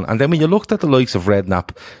that's gone. And then when you looked at the likes of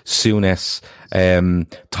Redknapp, Souness,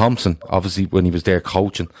 Thompson, obviously when he was there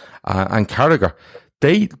coaching, and Carragher,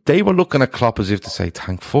 they were looking at Klopp as if to say,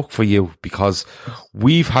 thank fuck for you, because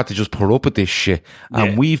we've had to just put up with this shit,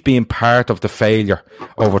 and we've been part of the failure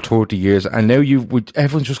over 30 years, and now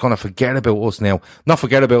everyone's just going to forget about us now. Not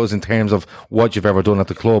forget about us in terms of what you've ever done at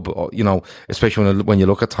the club, you know, especially when you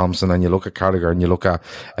look at Thompson and you look at Carragher and you look at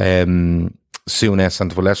Souness and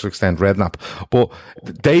to a lesser extent Redknapp. But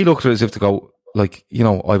they looked at it as if to go, like, you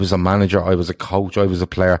know, I was a manager, I was a coach, I was a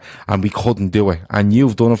player, and we couldn't do it. And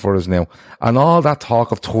you've done it for us now. And all that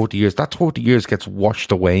talk of 30 years, that 30 years gets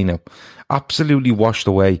washed away now. Absolutely washed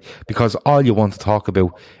away. Because all you want to talk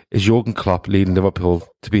about is Jurgen Klopp leading Liverpool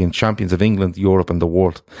to being champions of England, Europe and the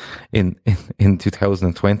world in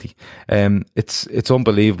 2020. It's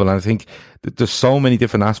unbelievable. And I think there's so many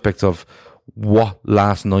different aspects of what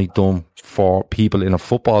last night done for people in a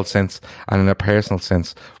football sense and in a personal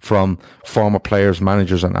sense, from former players,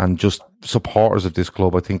 managers and just supporters of this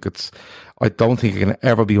club. I don't think it can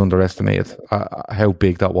ever be underestimated how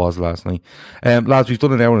big that was last night. Lads, we've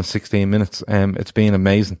done an hour and 16 minutes. It's been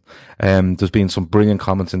amazing. There's been some brilliant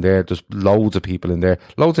comments in there. There's loads of people in there.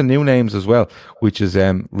 Loads of new names as well, which is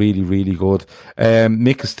really, really good.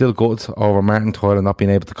 Mick is still good over Martin Tyler not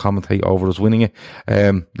being able to commentate over us winning it.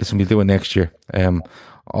 Listen, we'll do it next year.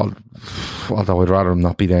 Although I'd rather him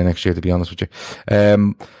not be there next year, to be honest with you.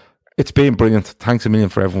 It's been brilliant. Thanks a million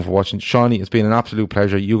for everyone for watching. Shawnee, it's been an absolute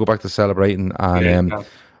pleasure. You go back to celebrating and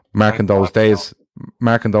marking those days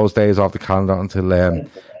off the calendar until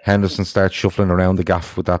Henderson starts shuffling around the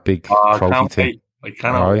gaff with that big trophy thing. I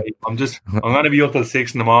cannot wait. I'm going to be up till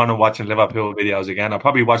 6 a.m. watching Liverpool videos again. I'll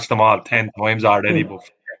probably watch them all 10 times already, but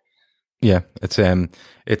yeah, I'm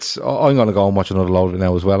going to go and watch another load of it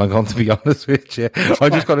now as well. I'm going to be honest with you.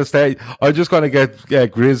 I'm just going to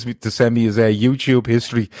get Grizz to send me his YouTube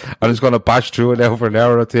history. I'm just going to bash through it now for an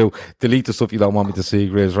hour or two. Delete the stuff you don't want me to see,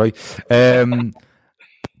 Grizz, right?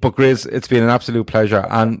 But Grizz, it's been an absolute pleasure.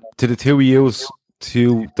 And to the two of yous,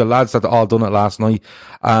 to the lads that all done it last night,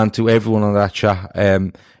 and to everyone on that chat,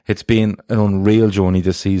 it's been an unreal journey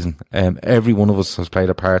this season. Every one of us has played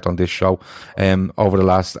a part on this show over the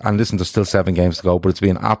last, and listen, there's still 7 games to go, but it's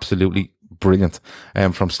been absolutely brilliant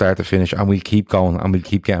from start to finish, and we'll keep going and we'll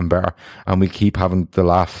keep getting better and we'll keep having the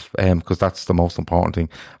laugh, because that's the most important thing,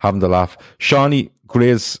 having the laugh. Shawnee,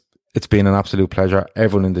 Grizz, it's been an absolute pleasure.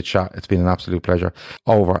 Everyone in the chat, it's been an absolute pleasure.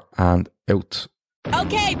 Over and out.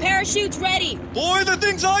 Okay, parachutes ready. Boy, the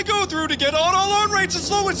things I go through to get auto loan rates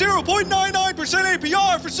as low as 0.99%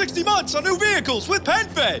 APR for 60 months on new vehicles with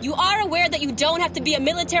PenFed. You are aware that you don't have to be a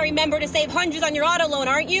military member to save hundreds on your auto loan,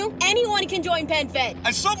 aren't you? Anyone can join PenFed.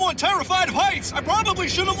 As someone terrified of heights, I probably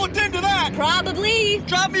should have looked into that. Probably.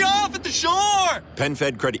 Drop me off at the shore.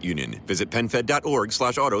 PenFed Credit Union. Visit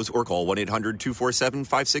PenFed.org/autos or call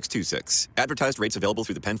 1-800-247-5626. Advertised rates available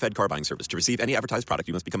through the PenFed car buying service. To receive any advertised product,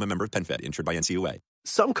 you must become a member of PenFed, insured by NCUA.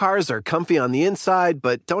 Some cars are comfy on the inside,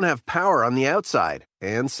 but don't have power on the outside.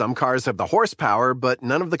 And some cars have the horsepower, but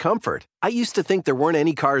none of the comfort. I used to think there weren't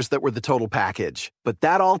any cars that were the total package. But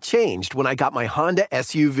that all changed when I got my Honda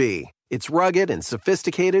SUV. It's rugged and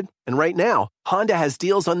sophisticated, and right now, Honda has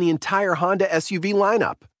deals on the entire Honda SUV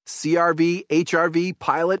lineup. CR-V, HR-V,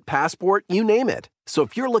 Pilot, Passport, you name it. So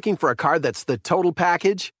if you're looking for a car that's the total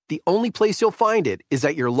package, the only place you'll find it is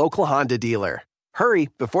at your local Honda dealer. Hurry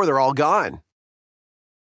before they're all gone.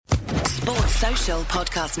 Sports Social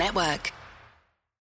Podcast Network.